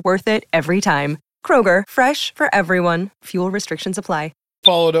Kroger worth it every time. Kroger, fresh for everyone. Fuel restrictions apply.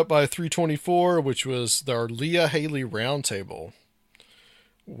 Followed up by 324, which was our Leah Haley Roundtable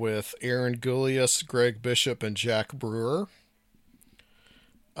with Aaron Gullius, Greg Bishop, and Jack Brewer.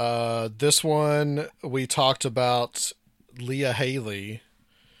 This one, we talked about Leah Haley,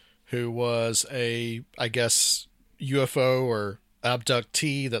 who was a, I guess, UFO or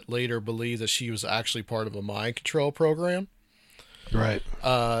abductee that later believed that she was actually part of a mind control program. Right.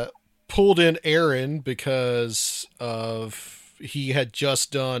 Pulled in Aaron because of... he had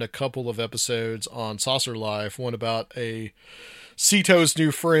just done a couple of episodes on Saucer Life, one about a Ceto's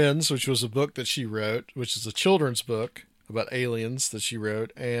New Friends, which was a book that she wrote, which is a children's book about aliens that she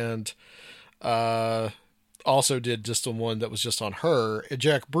wrote, and also did just the one that was just on her. And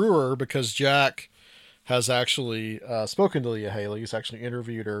Jack Brewer, because Jack has actually spoken to Leah Haley. He's actually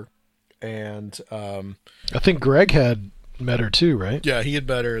interviewed her, and I think Greg had met her too, right? Yeah, he had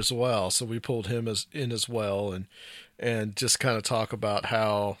met her as well, so we pulled him in as well, and just kind of talk about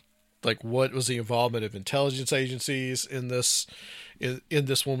how, like, what was the involvement of intelligence agencies in this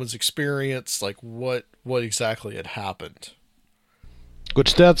woman's experience, like what exactly had happened.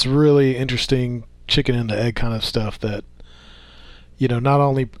 Which that's really interesting chicken and the egg kind of stuff that, you know, not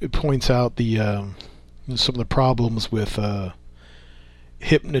only it points out the some of the problems with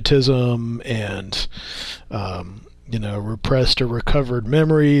hypnotism and repressed or recovered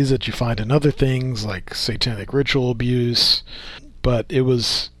memories that you find in other things like satanic ritual abuse. But it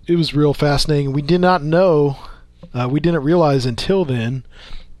was real fascinating. We did not know, we didn't realize until then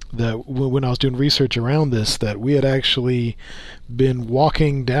that when I was doing research around this, that we had actually been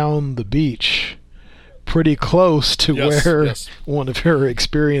walking down the beach pretty close to where one of her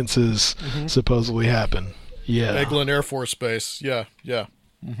experiences supposedly happened. Yeah. Eglin Air Force Base. Yeah.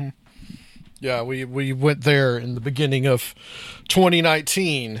 Mm-hmm. Yeah, we went there in the beginning of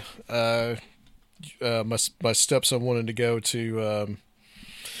 2019. My stepson wanted to go to.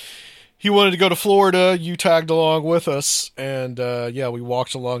 He wanted to go to Florida. You tagged along with us, and we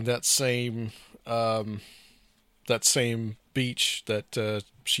walked along that same beach that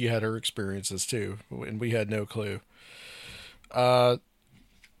she had her experiences too, and we had no clue. On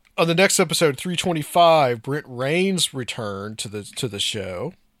the next episode, 325, Brent Rains returned to the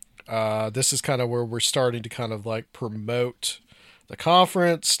show. This is kind of where we're starting to kind of like promote the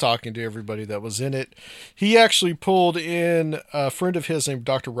conference, talking to everybody that was in it. He actually pulled in a friend of his named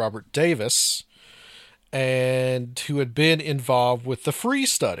Dr. Robert Davis, and who had been involved with the Free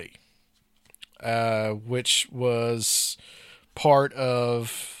Study, which was part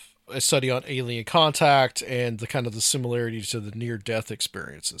of a study on alien contact and the kind of the similarities to the near-death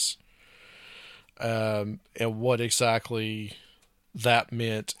experiences, and what exactly that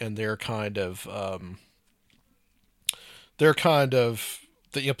meant, and their kind of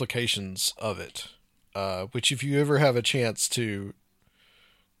the implications of it, which if you ever have a chance to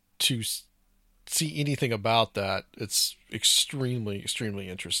see anything about that, it's extremely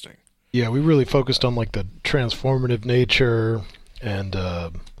interesting. Yeah, we really focused on like the transformative nature and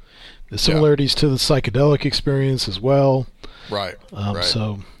the similarities to the psychedelic experience as well. Right.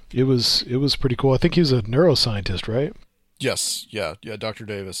 So it was pretty cool. I think he was a neuroscientist, right? Yes. Yeah. Dr.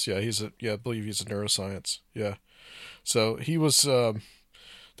 Davis. Yeah. I believe he's a neuroscience. Yeah. So he was, that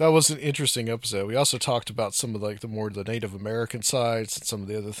was an interesting episode. We also talked about some of like the Native American sides and some of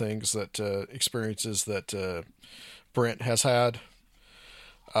the other things that, experiences that, Brent has had.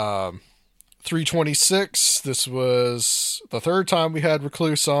 326. This was the third time we had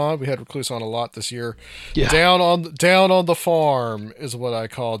Recluse on. We had Recluse on a lot this year. Yeah. Down on the farm is what I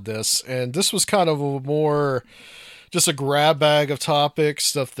called this. And this was kind of a more, just a grab bag of topics,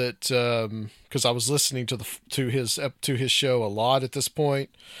 stuff that, because I was listening to his show a lot at this point,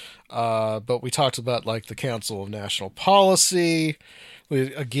 but we talked about like the Council of National Policy,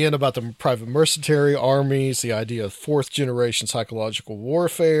 Again, about the private mercenary armies, the idea of fourth generation psychological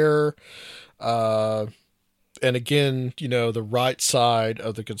warfare. And again, the right side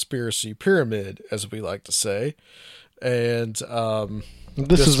of the conspiracy pyramid, as we like to say. And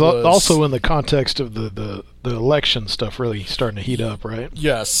this is also in the context of the election stuff really starting to heat up, right?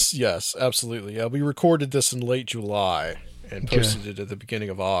 Yes, absolutely. Yeah, we recorded this in late July and posted it at the beginning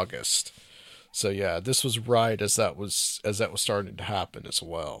of August. So yeah, this was right as that was starting to happen as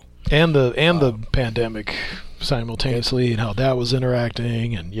well. And the pandemic simultaneously, and how that was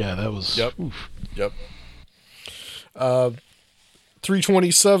interacting, and yeah, that was Yep. Yep.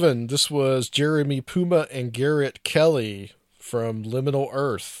 327. This was Jeremy Puma and Garrett Kelly from Liminal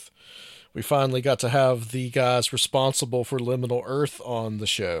Earth. We finally got to have the guys responsible for Liminal Earth on the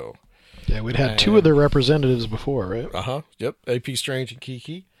show. Yeah, we'd had two of their representatives before, right? Yep. AP Strange and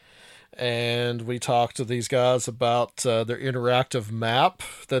Kiki. And we talked to these guys about their interactive map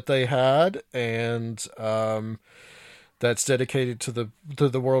that they had, and that's dedicated to the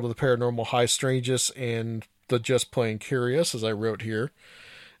world of the paranormal, high strangeness, and the just plain curious, as I wrote here.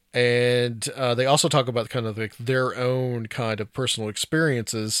 And they also talk about kind of like their own kind of personal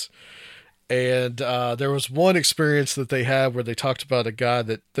experiences. And there was one experience that they had where they talked about a guy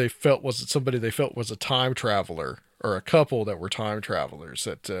that they felt was a time traveler, or a couple that were time travelers.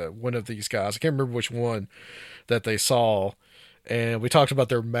 That one of these guys, I can't remember which one, that they saw. And we talked about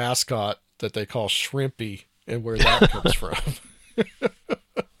their mascot that they call Shrimpy and where that comes from.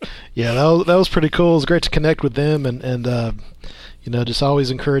 Yeah, that was pretty cool. It was great to connect with them, and just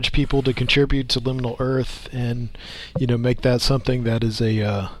always encourage people to contribute to Liminal Earth, and make that something that is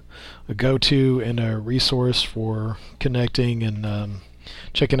a go-to and a resource for connecting and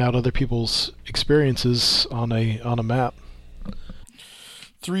checking out other people's experiences on a map.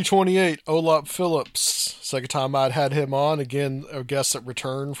 328, Olap Phillips. Second time I'd had him on. Again, a guest that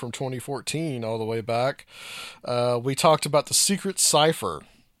returned from 2014 all the way back. We talked about the secret cipher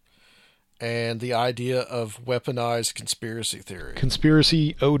and the idea of weaponized conspiracy theory.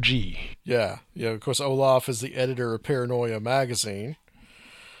 Conspiracy OG. Yeah. Of course, Olaf is the editor of Paranoia magazine,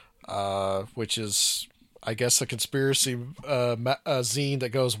 which is, I guess, a conspiracy zine that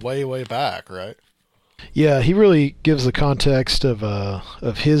goes way, way back, right? Yeah, he really gives the context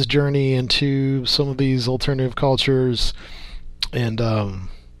of his journey into some of these alternative cultures, and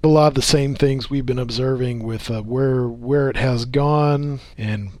a lot of the same things we've been observing with where it has gone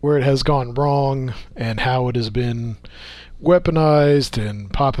and where it has gone wrong, and how it has been weaponized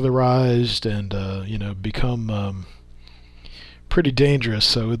and popularized and become pretty dangerous.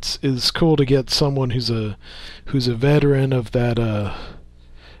 So it's cool to get someone who's a veteran of that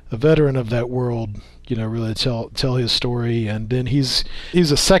world, really tell his story. And then he's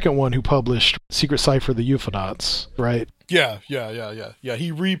the second one who published Secret Cipher: The Euphonauts, right? Yeah.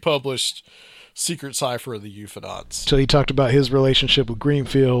 He republished Secret Cipher of the Euphonauts. So he talked about his relationship with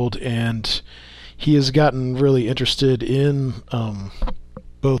Greenfield, and he has gotten really interested in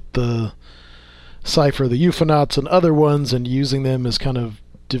both the Cipher of the Euphonauts and other ones, and using them as kind of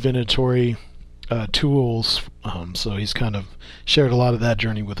divinatory tools. So he's kind of shared a lot of that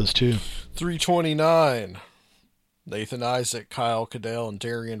journey with us too. 329, Nathan Isaac, Kyle Cadell, and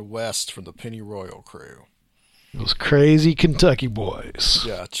Darian West from the Pennyroyal crew. Those crazy Kentucky boys.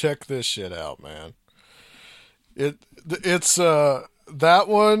 Yeah, check this shit out, man. It's that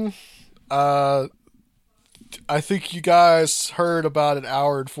one. I think you guys heard about an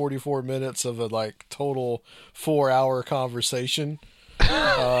hour and 44 minutes of a total 4-hour conversation.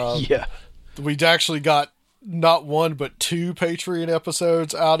 Yeah. We'd actually got not one but 2 Patreon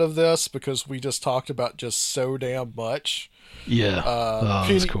episodes out of this because we just talked about just so damn much. Yeah.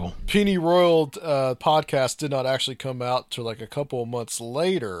 That's cool. Pennyroyal podcast did not actually come out till a couple of months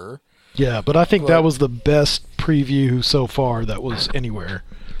later. Yeah, but I think that was the best preview so far that was anywhere.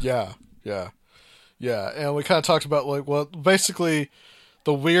 Yeah. And we kind of talked about basically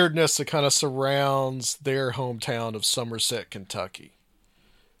the weirdness that kind of surrounds their hometown of Somerset, Kentucky.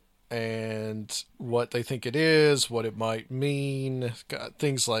 And what they think it is, what it might mean,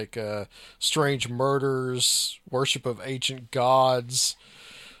 things like strange murders, worship of ancient gods,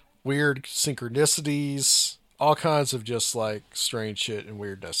 weird synchronicities, all kinds of just strange shit and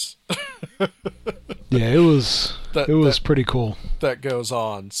weirdness. Yeah, it was pretty cool. That goes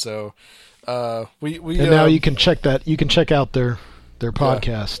on. So we and now you can check that. You can check out their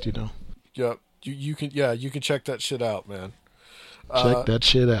podcast. Yep. You can check that shit out, man. Check that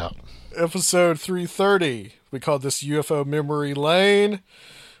shit out. Episode 330. We called this UFO Memory Lane.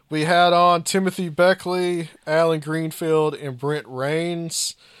 We had on Timothy Beckley, Alan Greenfield, and Brent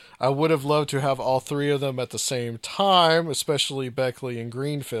Rains. I would have loved to have all three of them at the same time, especially Beckley and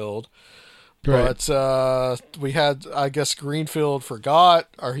Greenfield. Right. But we had, I guess Greenfield forgot,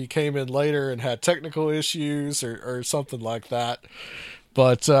 or he came in later and had technical issues or something like that.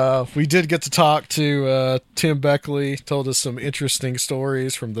 But we did get to talk to Tim Beckley, told us some interesting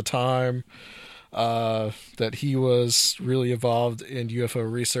stories from the time that he was really involved in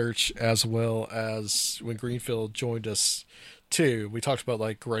UFO research, as well as when Greenfield joined us too. We talked about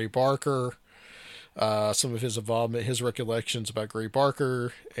like Gray Barker, some of his involvement, his recollections about Gray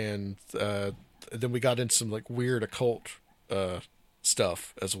Barker, and then we got into some like weird occult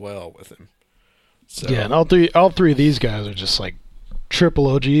stuff as well with him. So, yeah, and all three of these guys are just like triple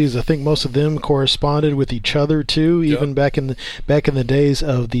OGs. I think most of them corresponded with each other too, even back in the days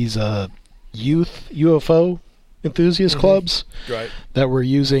of these youth UFO enthusiast clubs, right? That were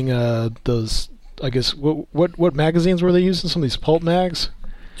using those. I guess what magazines were they using? Some of these pulp mags.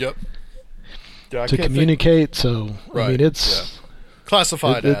 Yep. Yeah, to communicate. So right. I mean, it's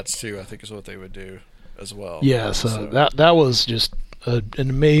classified ads too. I think is what they would do as well. Yeah. So that was just an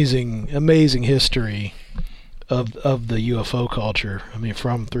amazing history of the UFO culture. I mean,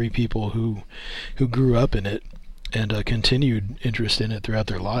 from three people who grew up in it and continued interest in it throughout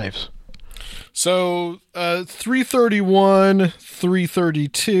their lives. So 331,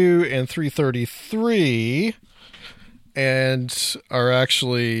 332, and 333, and are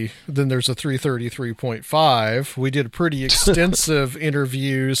actually, then there's a 333.5. We did pretty extensive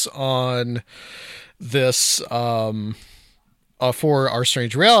interviews on this for our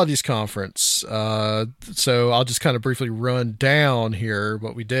Strange Realities conference. So I'll just kind of briefly run down here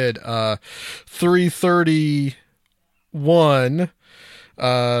what we did. 331,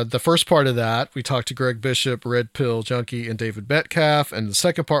 the first part of that, we talked to Greg Bishop, Red Pill Junkie, and David Metcalf. And the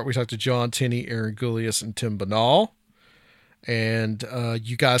second part, we talked to John Tenney, Aaron Gulius, and Tim Banal. And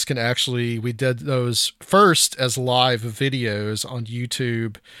you guys can actually, we did those first as live videos on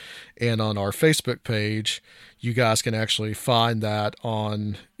YouTube and on our Facebook page. You guys can actually find that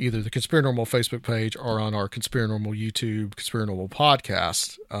on either the Conspiranormal Facebook page or on our Conspiranormal YouTube, Conspiranormal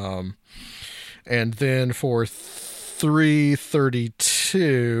podcast. And then for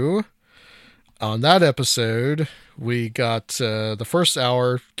 332, on that episode, we got the first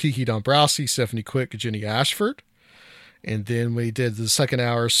hour, Kiki Dombrowski, Stephanie Quick, and Jenny Ashford. And then we did the second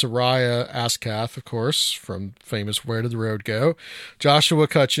hour, Soraya Askath, of course, from famous Where Did the Road Go, Joshua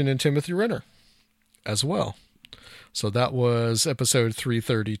Cutchin, and Timothy Renner as well. So that was episode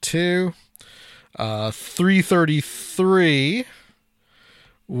 332. 333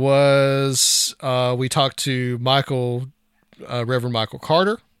 was, we talked to Reverend Michael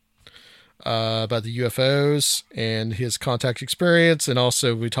Carter, about the UFOs and his contact experience. And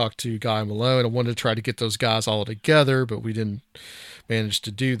also we talked to Guy Malone. I wanted to try to get those guys all together, but we didn't manage to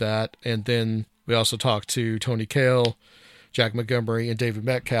do that. And then we also talked to Tony Cale, Jack Montgomery, and David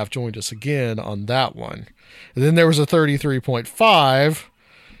Metcalf joined us again on that one. And then there was a 33.5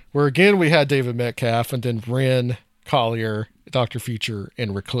 where again we had David Metcalf and then Wren, Collier, Dr. Future,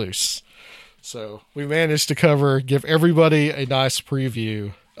 and Recluse. So we managed to give everybody a nice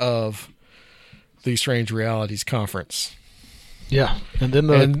preview of the Strange Realities conference. Yeah. And then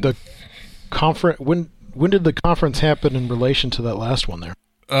the conference, when did the conference happen in relation to that last one there?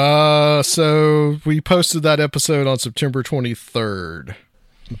 So we posted that episode on September 23rd.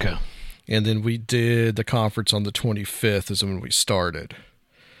 Okay. And then we did the conference on the 25th is when we started.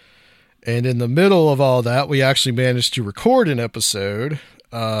 And in the middle of all that, we actually managed to record an episode,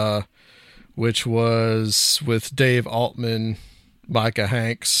 which was with Dave Altman, Micah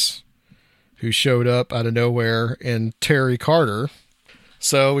Hanks, who showed up out of nowhere, and Terry Carter.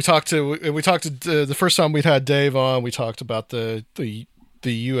 So we talked to the first time we'd had Dave on, we talked about the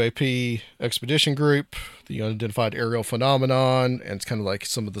UAP expedition group, the unidentified aerial phenomenon, and it's kind of like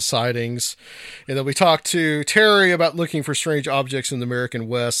some of the sightings. And then we talked to Terry about looking for strange objects in the American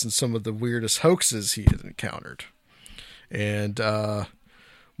West and some of the weirdest hoaxes he had encountered. And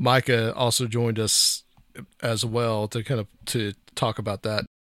Micah also joined us as well to talk about that.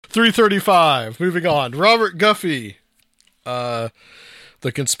 335, moving on. Robert Guffey, the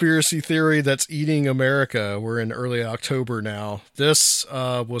conspiracy theory that's eating America. We're in early October now. This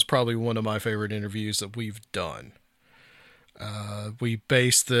was probably one of my favorite interviews that we've done. We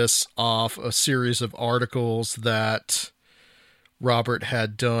based this off a series of articles that Robert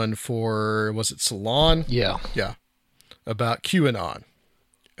had done for, was it Salon? Yeah. Yeah. About QAnon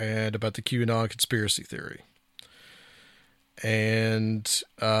and about the QAnon conspiracy theory. And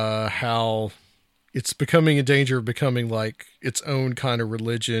how it's becoming in danger of becoming like its own kind of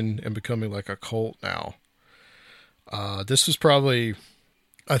religion and becoming like a cult now. This was probably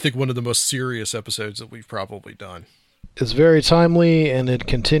I think one of the most serious episodes that we've probably done. It's very timely, and it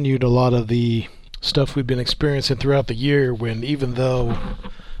continued a lot of the stuff we've been experiencing throughout the year, when even though,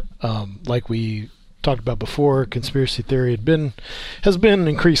 like we talked about before, conspiracy theory has been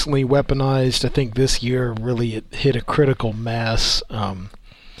increasingly weaponized. I think this year really it hit a critical mass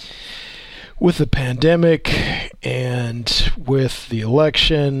with the pandemic and with the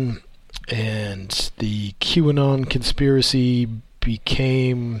election, and the QAnon conspiracy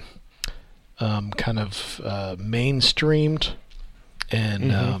became kind of mainstreamed,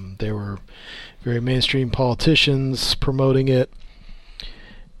 and there were very mainstream politicians promoting it.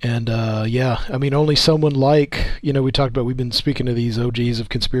 And I mean, only someone like, we talked about, we've been speaking to these OGs of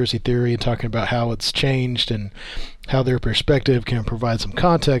conspiracy theory and talking about how it's changed and how their perspective can provide some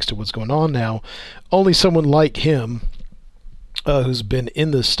context to what's going on now. Only someone like him, who's been in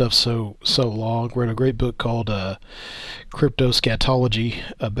this stuff so long, wrote a great book called Cryptoscatology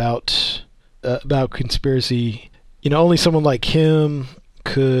about conspiracy. Only someone like him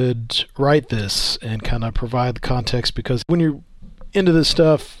could write this and kind of provide the context, because when you're into this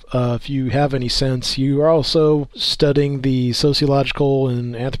stuff, if you have any sense, you are also studying the sociological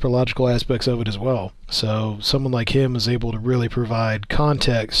and anthropological aspects of it as well. So someone like him is able to really provide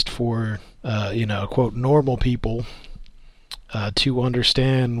context for, quote, normal people to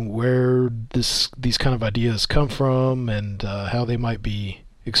understand where these kind of ideas come from and how they might be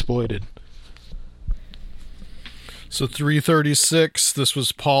exploited. So 336, this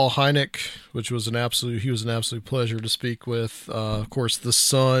was Paul Hynek, which was an absolute pleasure to speak with. Of course, the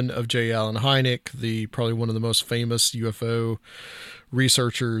son of J. Allen Hynek, probably one of the most famous UFO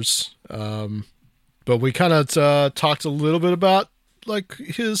researchers. But we kind of talked a little bit about like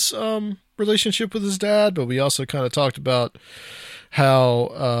his relationship with his dad, but we also kind of talked about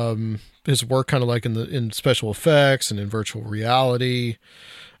how his work kind of like in special effects and in virtual reality.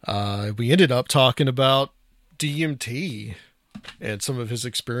 We ended up talking about DMT and some of his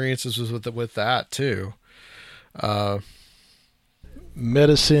experiences with that too.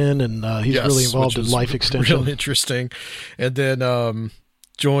 Medicine, and he's really involved in life extension. Real interesting. And then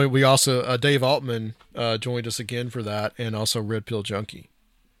we also Dave Altman joined us again for that, and also Red Pill Junkie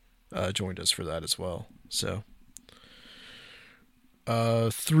joined us for that as well. So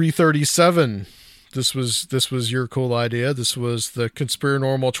 337. This was your cool idea. This was the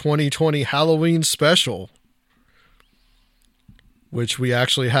Conspiranormal 2020 Halloween special, which we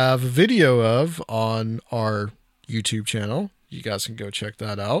actually have a video of on our YouTube channel. You guys can go check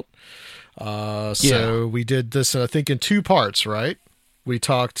that out. So we did this, I think, in 2 parts, right? We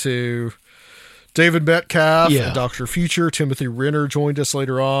talked to David Metcalf and Dr. Future. Timothy Renner joined us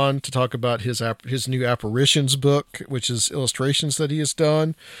later on to talk about his new Apparitions book, which is illustrations that he has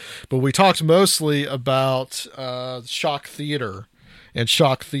done. But we talked mostly about shock theater and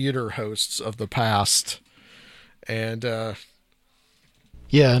shock theater hosts of the past. And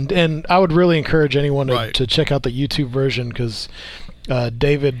and I would really encourage anyone to check out the YouTube version, because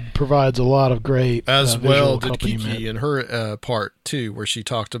David provides a lot of great as well did accompaniment. Kiki in her part too, where she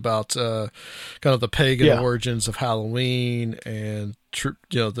talked about kind of the pagan origins of Halloween and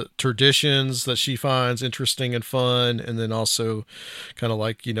the traditions that she finds interesting and fun, and then also kind of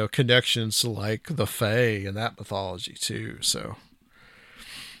like connections to like the Fae and that mythology too. So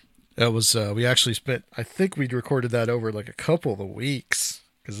that was we actually spent, I think we recorded that over like a couple of weeks,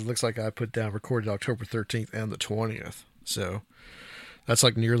 because it looks like I put down recorded October 13th and the 20th. So that's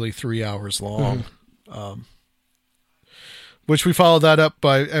like nearly 3 hours long. Which we followed that up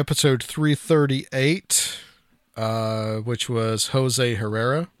by episode 338, which was Jose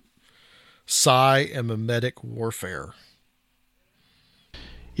Herrera, Psi and Mimetic Warfare.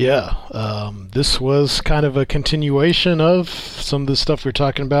 This was kind of a continuation of some of the stuff we were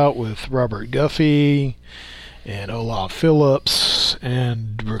talking about with Robert Guffey and Olaf Phillips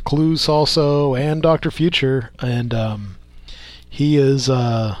and Recluse also, and Dr. Future. And he is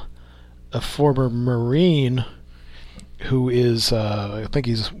a former Marine who is, I think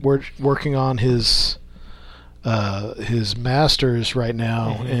he's working on his master's right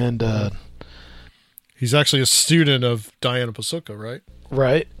now. Mm-hmm. And he's actually a student of Diana Pasulka, right?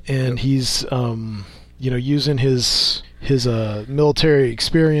 Right. And he's using his military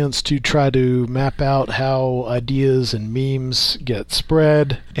experience to try to map out how ideas and memes get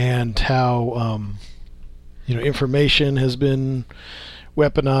spread, and how information has been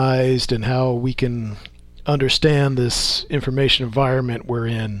weaponized, and how we can understand this information environment we're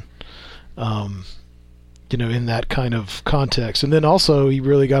in, in that kind of context. And then also he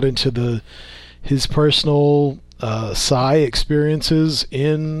really got into his personal psi experiences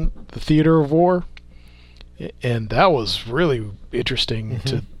in the theater of war. And that was really interesting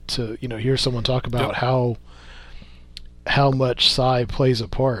to hear someone talk about how much psi plays a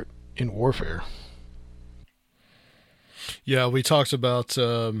part in warfare. Yeah, we talked about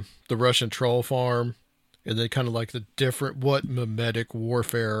the Russian troll farm, and then kind of like the what mimetic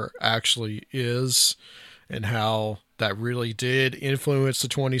warfare actually is, and how that really did influence the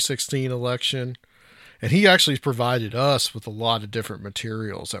 2016 election. And he actually provided us with a lot of different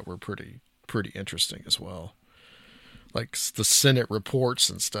materials that were pretty interesting as well, like the Senate reports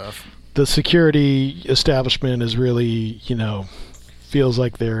and stuff. The security establishment is really, feels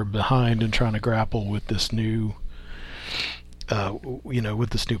like they're behind and trying to grapple with this new, with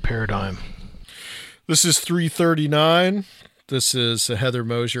this new paradigm. This is 339. This is Heather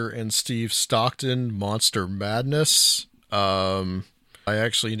Mosier and Steve Stockton, Monster Madness. I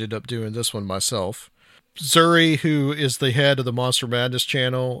actually ended up doing this one myself. Zuri, who is the head of the Monster Madness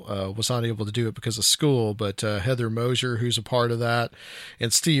channel, was not able to do it because of school, but Heather Mosier, who's a part of that,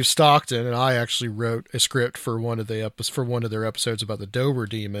 and Steve Stockton, and I actually wrote a script for one of their episodes about the Dover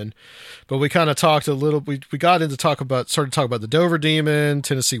Demon. But we kind of talked a little. We got into started to talk about the Dover Demon,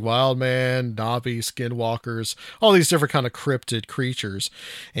 Tennessee Wildman, Na'vi, Skinwalkers, all these different kind of cryptid creatures,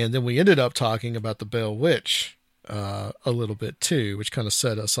 and then we ended up talking about the Bell Witch a little bit too, which kind of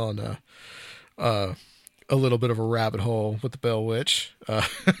set us on a little bit of a rabbit hole with the Bell Witch,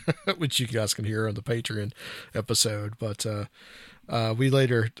 which you guys can hear on the Patreon episode. But we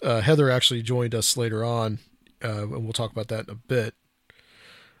later, Heather actually joined us later on, and we'll talk about that in a bit.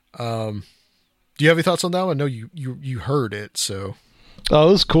 Do you have any thoughts on that one? I know you heard it, so. Oh,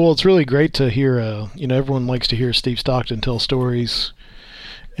 it was cool. It's really great to hear. Everyone likes to hear Steve Stockton tell stories,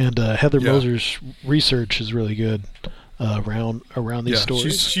 and Heather Mosier's research is really good around these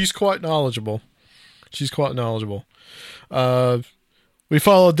stories. She's quite knowledgeable. We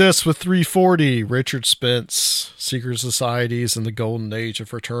followed this with 340, Richard Spence, Secret Societies and the Golden Age of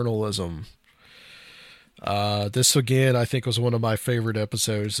Fraternalism. This, again, I think was one of my favorite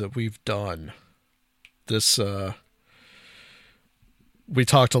episodes that we've done. This, we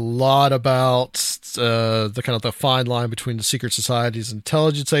talked a lot about the kind of the fine line between the secret societies and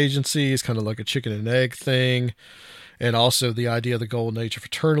intelligence agencies, kind of like a chicken and egg thing. And also the idea of the golden age of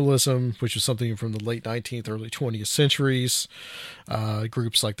fraternalism, which was something from the late 19th, early 20th centuries.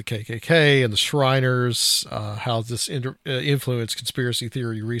 Groups like the KKK and the Shriners, how this influenced conspiracy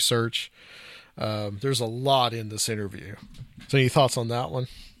theory research. There's a lot in this interview. So any thoughts on that one?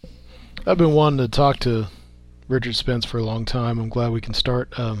 I've been wanting to talk to Richard Spence for a long time. I'm glad we can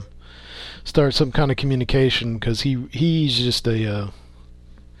start some kind of communication, because he's just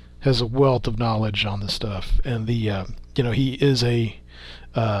has a wealth of knowledge on this stuff, and he is a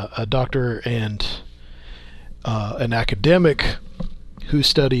doctor and an academic who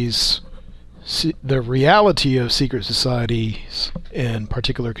studies the reality of secret societies and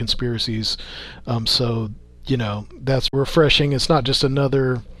particular conspiracies. So that's refreshing. It's not just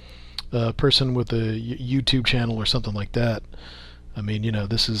another person with a YouTube channel or something like that. I mean,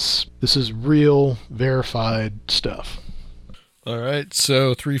 this is real, verified stuff. All right,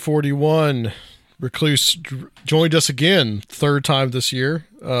 so 341, Recluse joined us again, third time this year.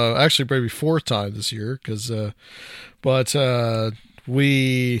 Actually, maybe fourth time this year, but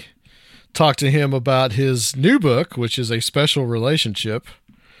we talked to him about his new book, which is A Special Relationship.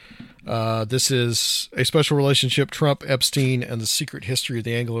 This is A Special Relationship, Trump, Epstein, and the Secret History of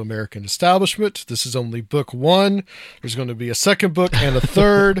the Anglo-American Establishment. This is only book one. There's going to be a second book and a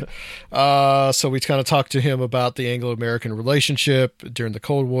third. So we kind of talked to him about the Anglo-American relationship during the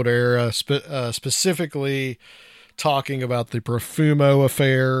Cold War era, specifically talking about the Profumo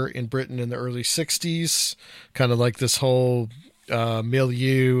affair in Britain in the early 60s, kind of like this whole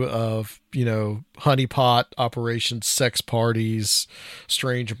milieu of, honeypot operations, sex parties,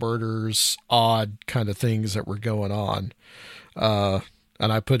 strange murders, odd kind of things that were going on. And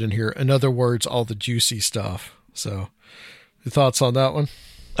I put in here, in other words, all the juicy stuff. So your thoughts on that one?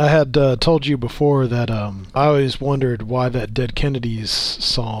 I had told you before that I always wondered why that Dead Kennedys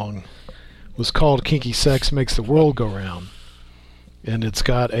song was called Kinky Sex Makes the World Go Round. And it's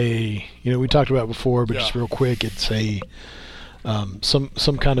got we talked about it before, but just real quick, it's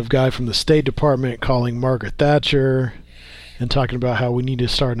some kind of guy from the State Department calling Margaret Thatcher and talking about how we need to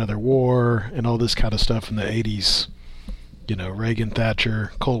start another war and all this kind of stuff in the 80s, Reagan,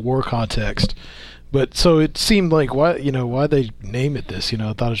 Thatcher, Cold War context. But so it seemed like why they name it this,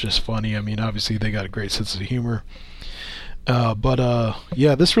 I thought it was just funny. I mean, obviously they got a great sense of humor. But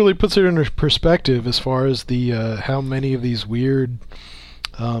this really puts it into perspective as far as the how many of these weird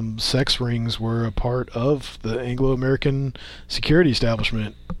sex rings were a part of the Anglo-American security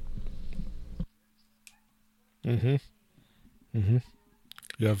establishment. Mm-hmm. Mm-hmm.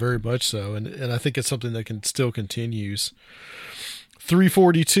 Yeah, very much so. And I think it's something that can still continues.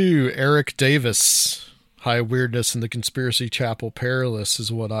 342, Eric Davis. High Weirdness in the Conspiracy Chapel Perilous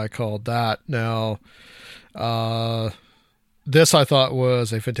is what I called that. Now, this I thought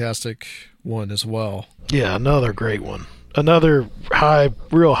was a fantastic one as well. Yeah, another great one. Another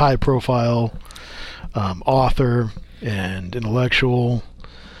real high profile author and intellectual.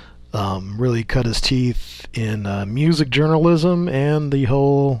 Really cut his teeth in music journalism and the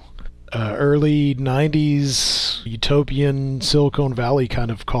whole early 90s utopian Silicon Valley kind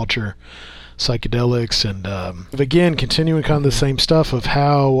of culture, psychedelics, and again, continuing kind of the same stuff of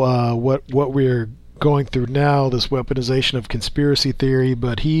how what we're going through now, this weaponization of conspiracy theory,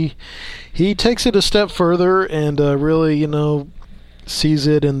 but he takes it a step further and really, sees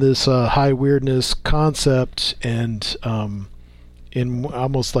it in this high weirdness concept and in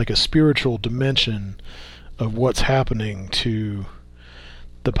almost like a spiritual dimension of what's happening to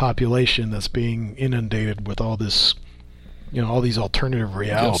the population that's being inundated with all this, all these alternative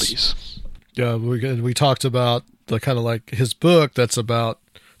realities. Yes. Yeah, we talked about the kind of like his book that's about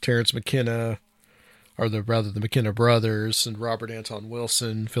Terence McKenna, or the McKenna brothers, and Robert Anton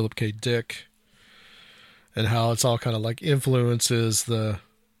Wilson, Philip K. Dick, and how it's all kind of like influences the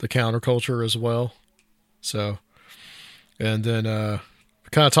counterculture as well. So, and then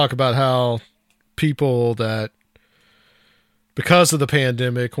kind of talk about how people that, because of the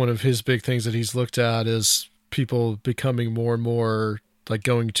pandemic, one of his big things that he's looked at is people becoming more and more like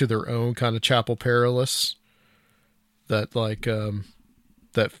going to their own kind of chapel perilous that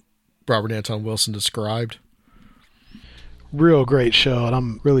that Robert Anton Wilson described. Real great show, and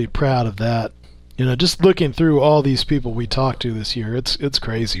I'm really proud of that. Just looking through all these people we talked to this year, it's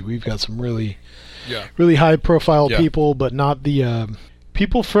crazy. We've got some really high profile people, but not the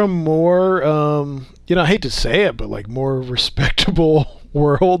people from more I hate to say it, but like more respectable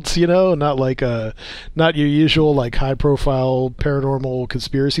worlds, not like not your usual like high profile paranormal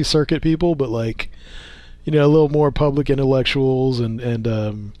conspiracy circuit people, but like a little more public intellectuals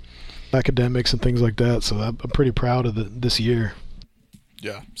and academics and things like that. So I'm pretty proud of this year.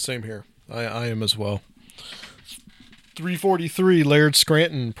 Yeah, same here. I am as well. 343, Laird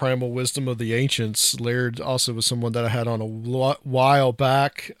Scranton, Primal Wisdom of the Ancients. Laird also was someone that I had on a while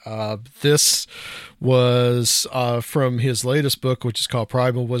back. This was from his latest book, which is called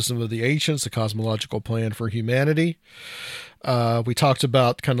Primal Wisdom of the Ancients, A Cosmological Plan for Humanity. We talked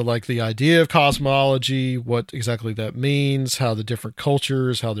about kind of like the idea of cosmology, what exactly that means, how the different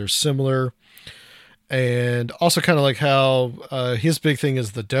cultures, how they're similar. And also kind of like how his big thing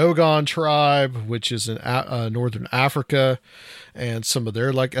is the Dogon tribe, which is in northern Africa, and some of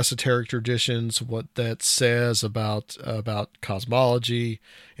their like esoteric traditions, what that says about cosmology,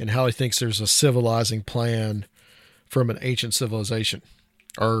 and how he thinks there's a civilizing plan from an ancient civilization,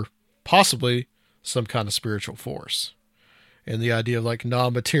 or possibly some kind of spiritual force. And the idea of like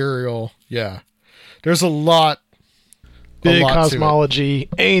non-material, there's a lot. Big cosmology,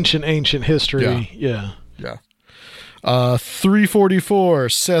 ancient history. Yeah. 344,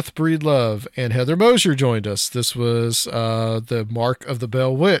 Seth Breedlove and Heather Mosier joined us. This was the Mark of the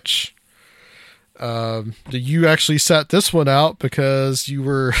Bell Witch. You actually sat this one out because you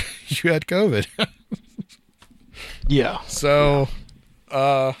had COVID. Yeah. So,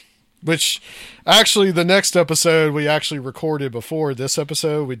 which actually the next episode we actually recorded before this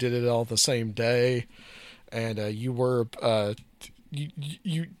episode. We did it all the same day. And you were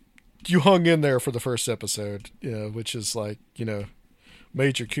you hung in there for the first episode, which is like,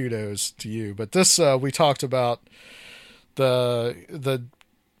 major kudos to you. But this we talked about the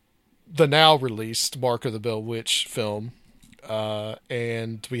now released Mark of the Bell Witch film,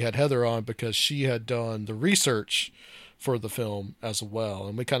 and we had Heather on because she had done the research for the film as well,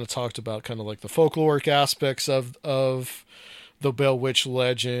 and we kind of talked about kind of like the folkloric aspects of the Bell Witch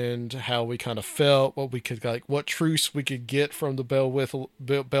legend, how we kind of felt, what truths we could get from the Bell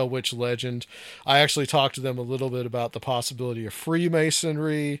Witch legend. I actually talked to them a little bit about the possibility of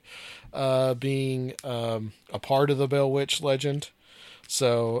Freemasonry being a part of the Bell Witch legend.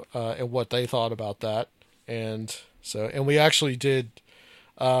 So, and what they thought about that. And we actually did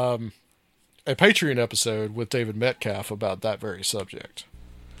a Patreon episode with David Metcalf about that very subject.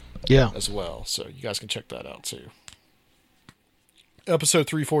 Yeah. As well. So you guys can check that out too. Episode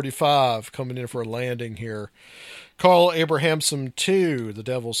 345 coming in for a landing here. Carl Abrahamson 2, The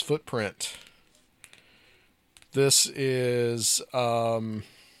Devil's Footprint. This is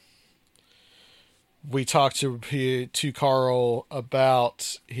we talked to Carl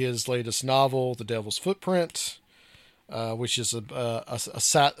about his latest novel, The Devil's Footprint. which is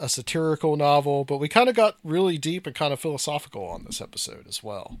a satirical novel. But we kind of got really deep and kind of philosophical on this episode as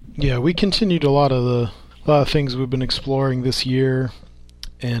well. Yeah, we continued a lot of things we've been exploring this year,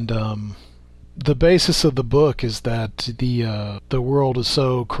 and the basis of the book is that the world is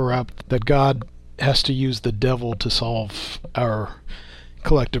so corrupt that God has to use the devil to solve our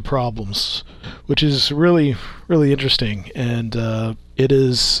collective problems, which is really, really interesting. And it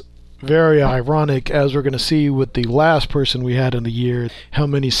is very ironic, as we're going to see with the last person we had in the year, how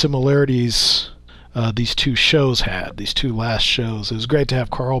many similarities these two shows had, these two last shows. It was great to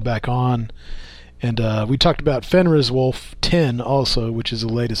have Carl back on. And we talked about Fenris Wolf 10 also, which is the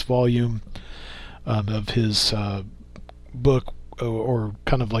latest volume of his book, or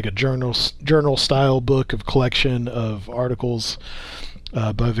kind of like a journal style book of collection of articles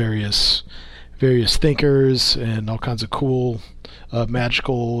by various thinkers, and all kinds of cool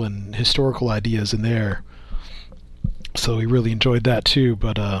magical and historical ideas in there. So we really enjoyed that too.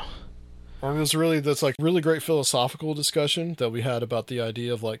 But that's like really great philosophical discussion that we had about the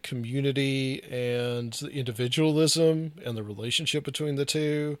idea of like community and individualism and the relationship between the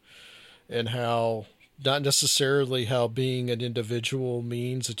two, and how not necessarily how being an individual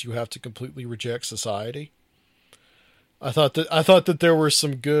means that you have to completely reject society. I thought that there were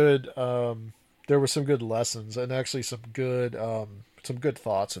some good lessons, and actually some good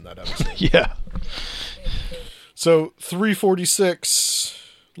thoughts in that episode. Yeah. So 346,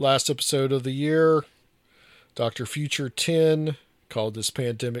 last episode of the year, Dr. Future 10, called this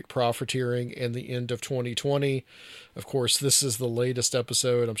Pandemic Profiteering and the End of 2020. Of course, this is the latest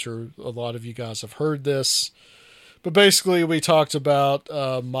episode. I'm sure a lot of you guys have heard this. But basically, we talked about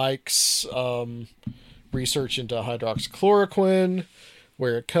Mike's research into hydroxychloroquine,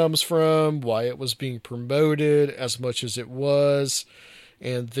 where it comes from, why it was being promoted as much as it was.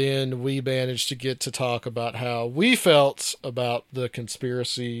 And then we managed to get to talk about how we felt about the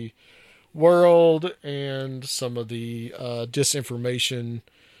conspiracy world and some of the disinformation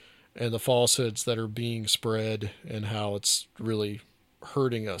and the falsehoods that are being spread, and how it's really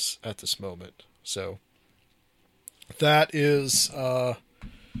hurting us at this moment. So that is,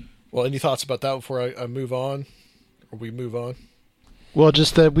 any thoughts about that before I move on, or we move on? Well,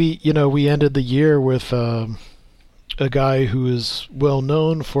 just that we ended the year with a guy who is well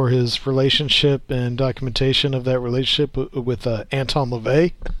known for his relationship and documentation of that relationship with Anton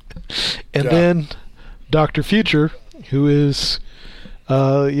LaVey, and then Dr. Future, who is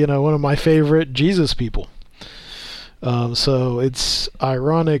one of my favorite Jesus people. So it's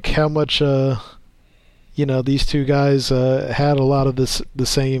ironic how much these two guys had a lot of the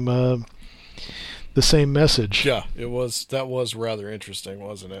same message. Yeah, that was rather interesting,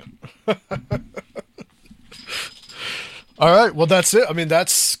 wasn't it? All right, well, that's it. I mean,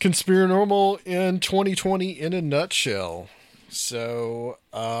 that's Conspiranormal in 2020 in a nutshell. So,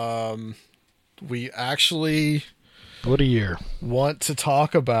 we actually... What a year. Want to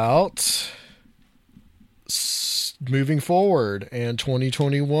talk about moving forward and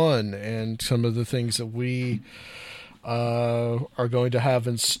 2021 and some of the things that we are going to have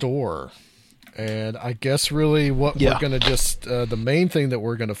in store. And I guess really what we're going to just... the main thing that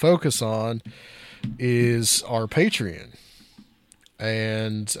we're going to focus on is our Patreon.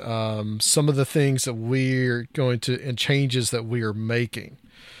 And some of the things that we're going to... and changes that we are making.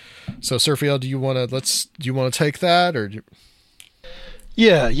 So, Seraphiel, do you want to take that, or?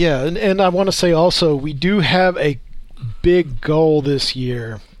 Yeah, and I want to say also, we do have a big goal this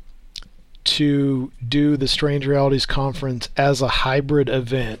year to do the Strange Realities Conference as a hybrid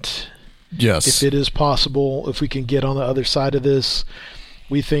event. Yes, if it is possible, if we can get on the other side of this,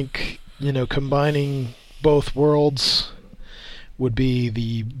 we think combining both worlds would be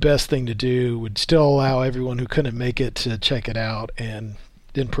the best thing to do. Would still allow everyone who couldn't make it to check it out, and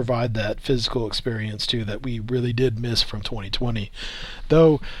then provide that physical experience too that we really did miss from 2020.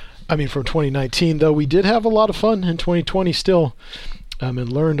 From 2019, though we did have a lot of fun in 2020 still,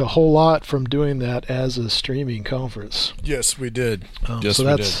 and learned a whole lot from doing that as a streaming conference. Yes, we did.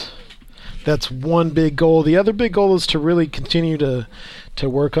 That's one big goal. The other big goal is to really continue to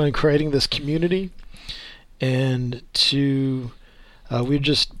work on creating this community, and we're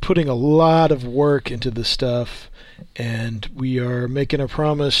just putting a lot of work into this stuff. And we are making a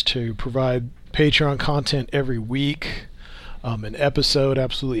promise to provide Patreon content every week, an episode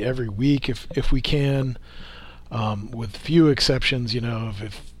absolutely every week if we can, with few exceptions,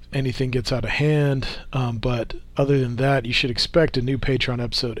 if anything gets out of hand. But other than that, you should expect a new Patreon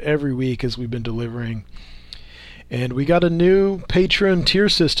episode every week as we've been delivering. And we got a new Patreon tier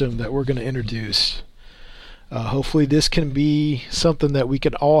system that we're going to introduce. Hopefully this can be something that we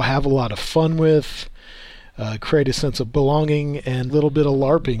can all have a lot of fun with. create a sense of belonging and a little bit of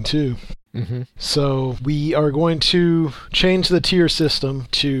LARPing too. Mm-hmm. So we are going to change the tier system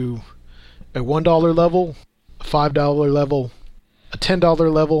to a $1 level, a $5 level, a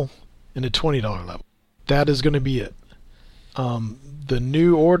 $10 level, and a $20 level. That is going to be it. The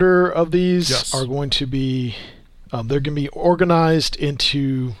new order of these are going to be, they're going to be organized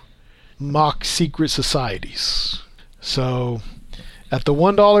into mock secret societies. So at the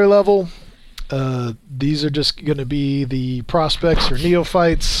 $1 level, these are just going to be the prospects or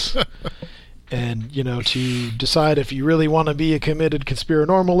neophytes. And, to decide if you really want to be a committed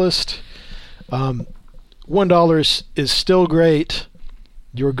conspiranormalist, $1 is still great.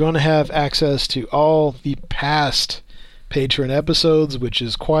 You're going to have access to all the past Patreon episodes, which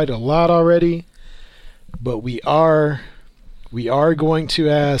is quite a lot already. But we are going to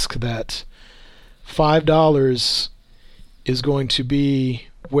ask that $5 is going to be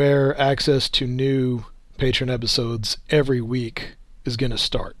where access to new Patreon episodes every week is going to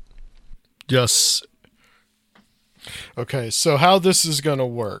start. Yes. Okay, so how this is going to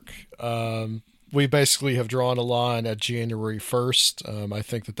work. We basically have drawn a line at January 1st. I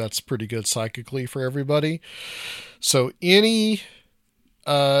think that's pretty good psychically for everybody. So any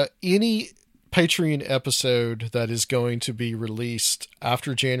Patreon episode that is going to be released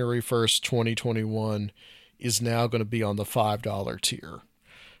after January 1st, 2021 is now going to be on the $5 tier.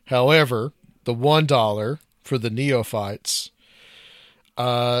 However, the $1 for the neophytes,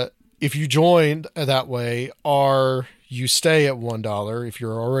 if you join that way or you stay at $1, if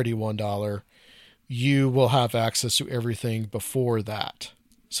you're already $1, you will have access to everything before that.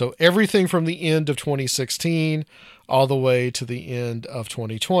 So everything from the end of 2016 all the way to the end of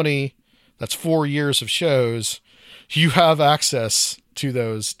 2020, that's 4 years of shows, you have access to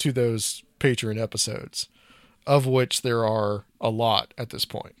those Patreon episodes, of which there are a lot at this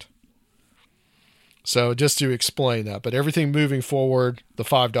point. So just to explain that, but everything moving forward, the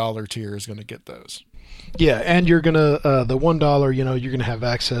 $5 tier is going to get those. Yeah, and you're going to, the $1, you're going to have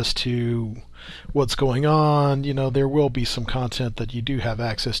access to what's going on. There will be some content that you do have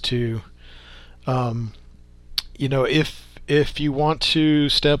access to. If you want to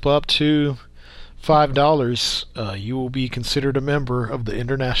step up to $5, you will be considered a member of the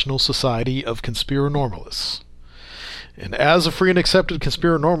International Society of Conspiranormalists. And as a free and accepted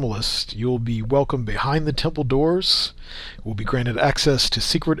conspiranormalist, you will be welcomed behind the temple doors, will be granted access to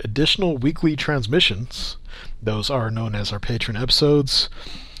secret additional weekly transmissions. Those are known as our Patreon episodes.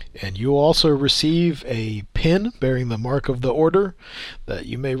 And you will also receive a pin bearing the mark of the order that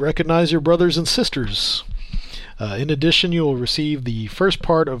you may recognize your brothers and sisters. In addition, you will receive the first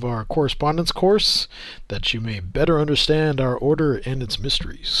part of our correspondence course that you may better understand our order and its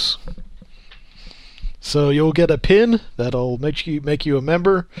mysteries. So you'll get a pin that'll make you a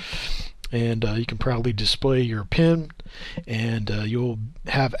member, and you can proudly display your pin, and you'll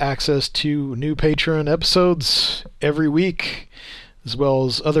have access to new Patreon episodes every week, as well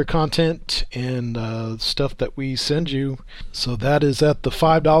as other content and stuff that we send you. So that is at the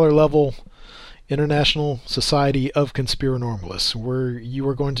 $5 level, International Society of Conspiranormalists, where you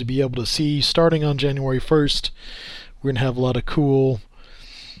are going to be able to see, starting on January 1st, we're going to have a lot of cool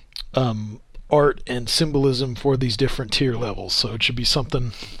art and symbolism for these different tier levels. So it should be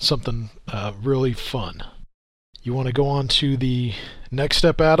something really fun. You want to go on to the next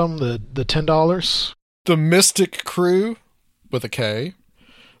step, Adam, the $10? The Mystic Crew, with a K.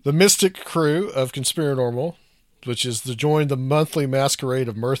 The Mystic Crew of Conspiranormal, which is to join the monthly masquerade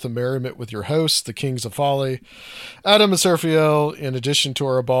of mirth and merriment with your hosts, the Kings of Folly, Adam and Seraphiel. In addition to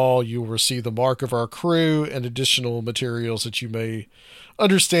our ball, you will receive the mark of our crew and additional materials that you may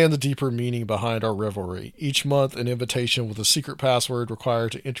understand the deeper meaning behind our revelry. Each month, an invitation with a secret password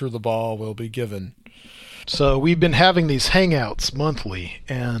required to enter the ball will be given. So we've been having these hangouts monthly,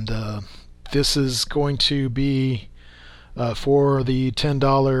 and this is going to be for the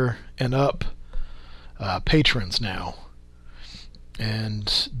 $10 and up patrons now.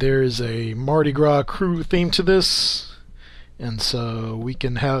 And there's a Mardi Gras crew theme to this, and so we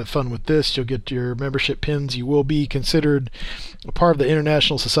can have fun with this. You'll get your membership pins. You will be considered a part of the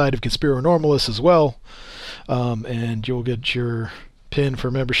International Society of Conspiranormalists as well, and you'll get your pin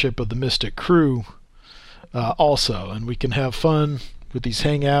for membership of the Mystic Crew also. And we can have fun with these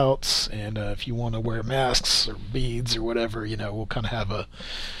hangouts, and if you want to wear masks or beads or whatever, we'll kind of have a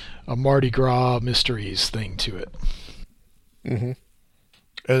Mardi Gras mysteries thing to it. Mm-hmm.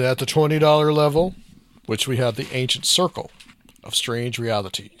 And at the $20 level, which we have the Ancient Circle of Strange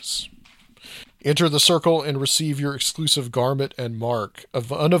Realities. Enter the circle and receive your exclusive garment and mark,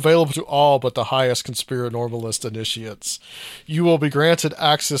 unavailable to all but the highest Conspiranormalist initiates. You will be granted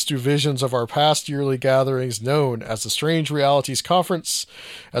access to visions of our past yearly gatherings known as the Strange Realities Conference,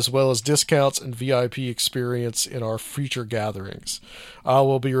 as well as discounts and VIP experience in our future gatherings. All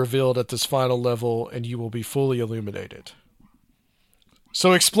will be revealed at this final level, and you will be fully illuminated.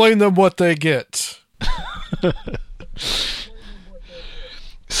 So explain them what they get.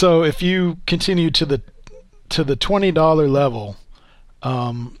 So if you continue to the $20 level,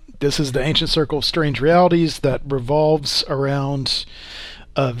 this is the Ancient Circle of Strange Realities that revolves around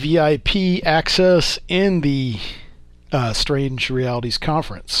VIP access in the Strange Realities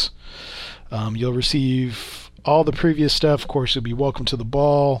Conference. You'll receive all the previous stuff. Of course, you'll be welcome to the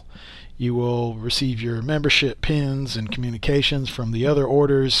ball. You will receive your membership pins and communications from the other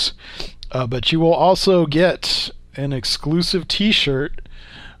orders. But you will also get an exclusive t-shirt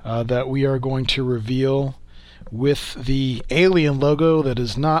that we are going to reveal with the alien logo that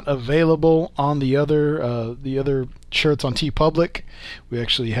is not available on the other shirts on TeePublic. We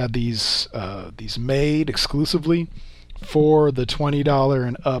actually had these made exclusively for the $20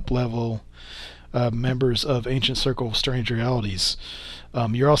 and up level members of Ancient Circle of Strange Realities.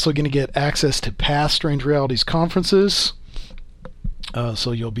 You're also going to get access to past Strange Realities conferences,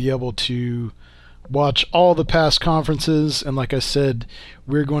 so you'll be able to watch all the past conferences, and like I said,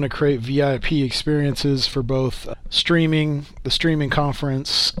 we're going to create VIP experiences for both the streaming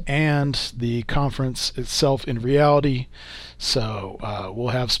conference and the conference itself in reality. So we'll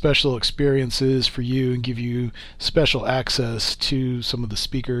have special experiences for you and give you special access to some of the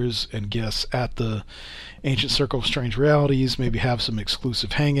speakers and guests at the Ancient Circle of Strange Realities, maybe have some exclusive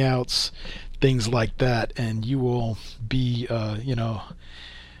hangouts, things like that, and you will be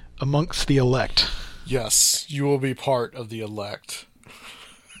amongst the elect. Yes, you will be part of the elect.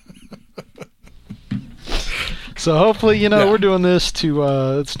 So hopefully, we're doing this to,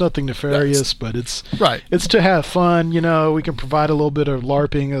 it's nothing nefarious, but it's right. It's to have fun. We can provide a little bit of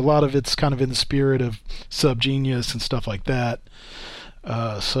LARPing. A lot of it's kind of in the spirit of Subgenius and stuff like that.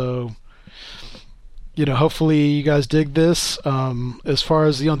 So, hopefully you guys dig this. As far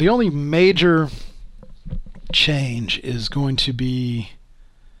as, the only major change is going to be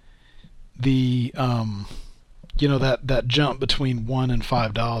the that jump between $1 and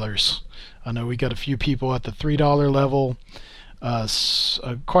 $5. I know we got a few people at the $3 level,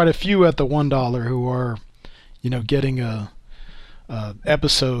 quite a few at the $1 who are getting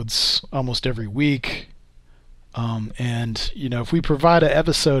episodes almost every week, and if we provide an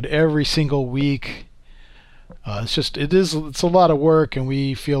episode every single week, it's a lot of work, and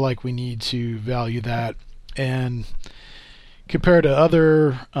we feel like we need to value that. And compared to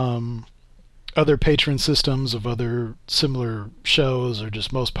other patron systems of other similar shows or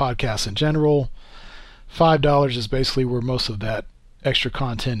just most podcasts in general, $5 is basically where most of that extra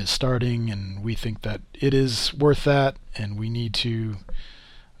content is starting, and we think that it is worth that, and we need to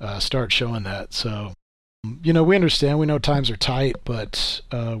start showing that. So we understand, we know times are tight, but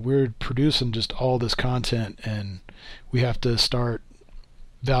we're producing just all this content, and we have to start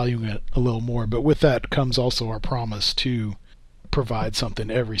valuing it a little more. But with that comes also our promise to provide something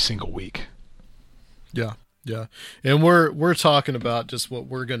every single week. Yeah. And we're talking about just what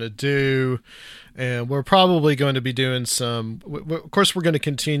we're going to do, and we're probably going to be doing of course we're going to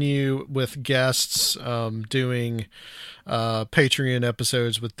continue with guests, doing Patreon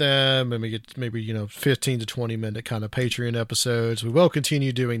episodes with them, and we get maybe 15 to 20 minute kind of Patreon episodes. We will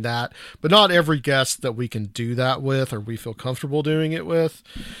continue doing that, but not every guest that we can do that with or we feel comfortable doing it with.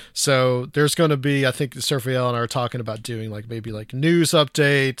 So there's going to be, I think Seraphiel and I are talking about doing maybe news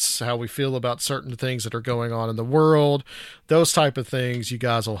updates, how we feel about certain things that are going on in the world, those type of things. You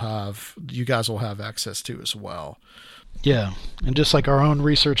guys will have access to as well. Yeah, and just like our own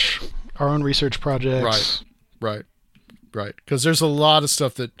research projects. Right. Because there's a lot of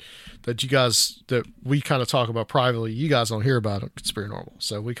stuff that we kind of talk about privately. You guys don't hear about it, Conspiranormal.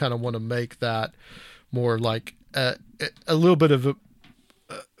 So we kind of want to make that more like a little bit of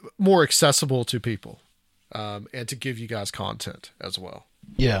more accessible to people, and to give you guys content as well.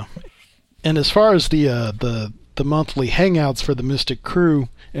 Yeah, and as far as the monthly hangouts for the Mystic Crew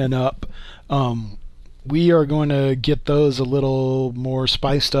and up, we are going to get those a little more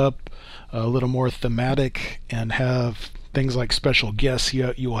spiced up, a little more thematic, and have things like special guests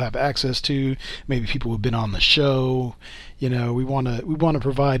you'll have access to, maybe people who've been on the show. We want to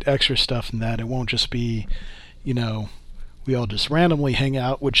provide extra stuff in that. It won't just be, we all just randomly hang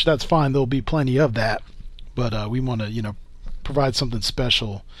out, which that's fine. There'll be plenty of that, but we want to, provide something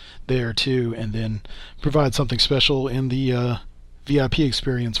special there too, and then provide something special in the VIP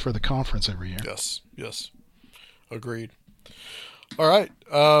experience for the conference every year. Yes. Agreed. All right.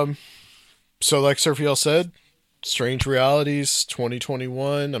 So like Seraphiel said, Strange Realities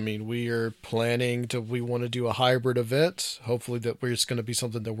 2021. I mean, we are planning we want to do a hybrid event. Hopefully it's going to be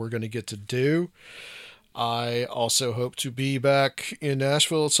something that we're going to get to do. I also hope to be back in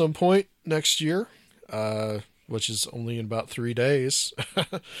Nashville at some point next year, which is only in about 3 days.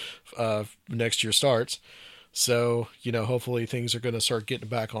 Next year starts. So, hopefully things are going to start getting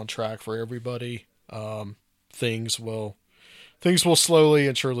back on track for everybody. Things will slowly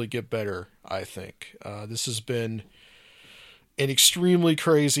and surely get better, I think. This has been an extremely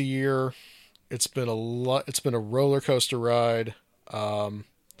crazy year. It's been a roller coaster ride. I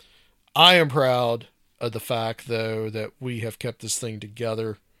am proud of the fact, though, that we have kept this thing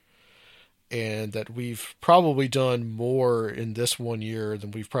together and that we've probably done more in this 1 year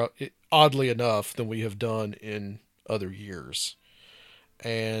than oddly enough, than we have done in other years.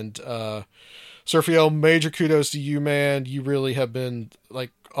 And, Seraphiel, major kudos to you, man. You really have been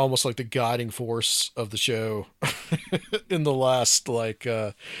almost like the guiding force of the show in the last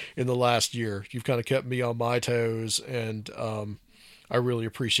year. You've kind of kept me on my toes, and I really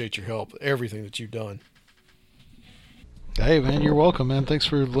appreciate your help, everything that you've done. Hey, man, you're welcome, man. Thanks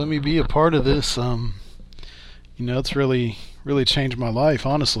for letting me be a part of this. It's really, really changed my life,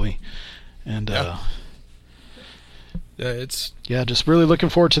 honestly. And just really looking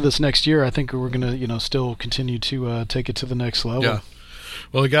forward to this next year. I think we're gonna, still continue to take it to the next level. Yeah.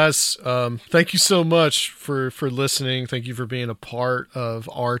 Well, guys, thank you so much for listening. Thank you for being a part of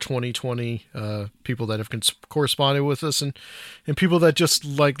our 2020. People that have corresponded with us and people that just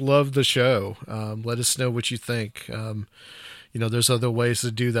love the show. Let us know what you think. There's other ways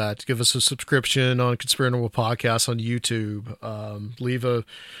to do that. Give us a subscription on Conspiranormal Podcast on YouTube. Leave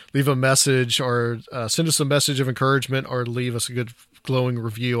a message or send us a message of encouragement, or leave us a good glowing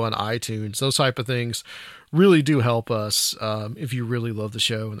review on iTunes. Those type of things really do help us if you really love the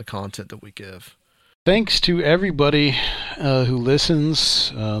show and the content that we give. Thanks to everybody who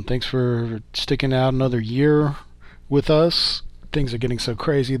listens. Thanks for sticking out another year with us. Things are getting so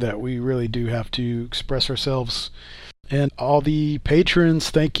crazy that we really do have to express ourselves. And all the patrons,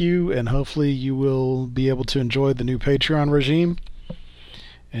 thank you, and hopefully you will be able to enjoy the new Patreon regime.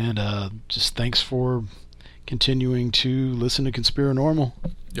 And just thanks for continuing to listen to Conspiranormal.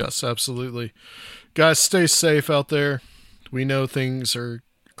 Yes, absolutely. Guys, stay safe out there. We know things are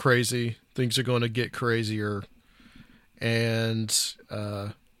crazy. Things are going to get crazier. And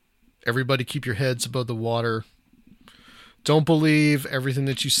everybody keep your heads above the water. Don't believe everything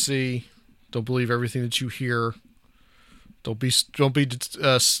that you see. Don't believe everything that you hear. Don't be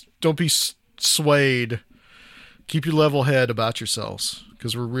swayed. Keep your level head about yourselves,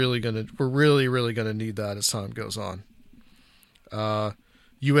 because we're really gonna need that as time goes on.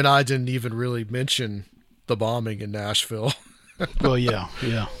 You and I didn't even really mention the bombing in Nashville. Well, yeah.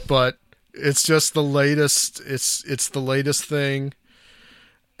 But it's just the latest. It's the latest thing,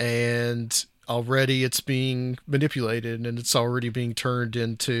 and already it's being manipulated, and it's already being turned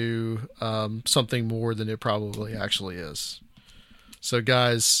into something more than it probably actually is. So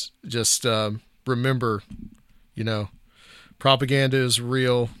guys, just remember, propaganda is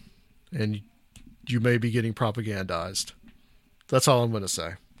real, and you may be getting propagandized. That's all I'm going to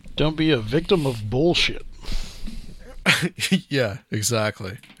say. Don't be a victim of bullshit. Yeah,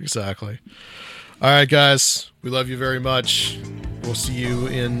 exactly. All right, guys, we love you very much. We'll see you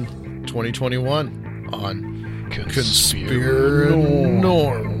in 2021 on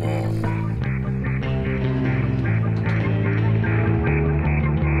Conspiranormal.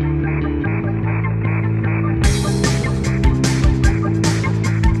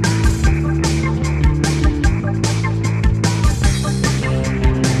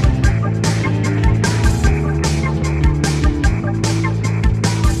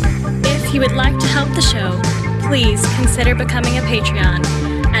 If you would like to help the show, please consider becoming a Patreon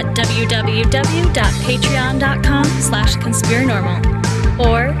at www.patreon.com/conspiranormal,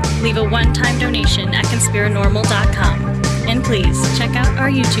 or leave a one-time donation at conspiranormal.com. And please check out our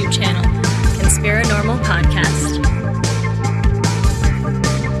YouTube channel, Conspiranormal Podcast.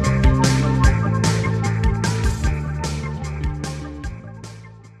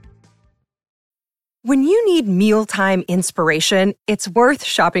 When you need mealtime inspiration, it's worth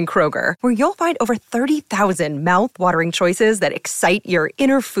shopping Kroger, where you'll find over 30,000 mouth-watering choices that excite your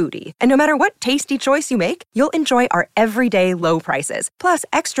inner foodie. And no matter what tasty choice you make, you'll enjoy our everyday low prices, plus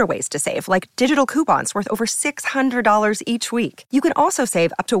extra ways to save, like digital coupons worth over $600 each week. You can also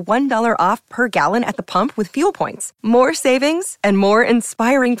save up to $1 off per gallon at the pump with fuel points. More savings and more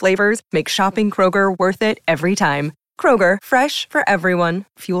inspiring flavors make shopping Kroger worth it every time. Kroger, fresh for everyone.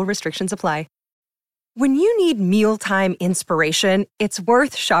 Fuel restrictions apply. When you need mealtime inspiration, it's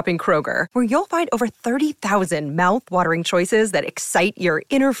worth shopping Kroger, where you'll find over 30,000 mouth-watering choices that excite your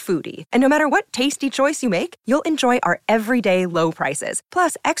inner foodie. And no matter what tasty choice you make, you'll enjoy our everyday low prices,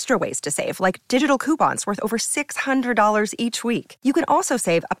 plus extra ways to save, like digital coupons worth over $600 each week. You can also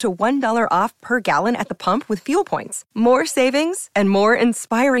save up to $1 off per gallon at the pump with fuel points. More savings and more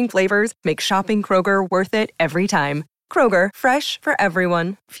inspiring flavors make shopping Kroger worth it every time. Kroger, fresh for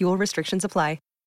everyone. Fuel restrictions apply.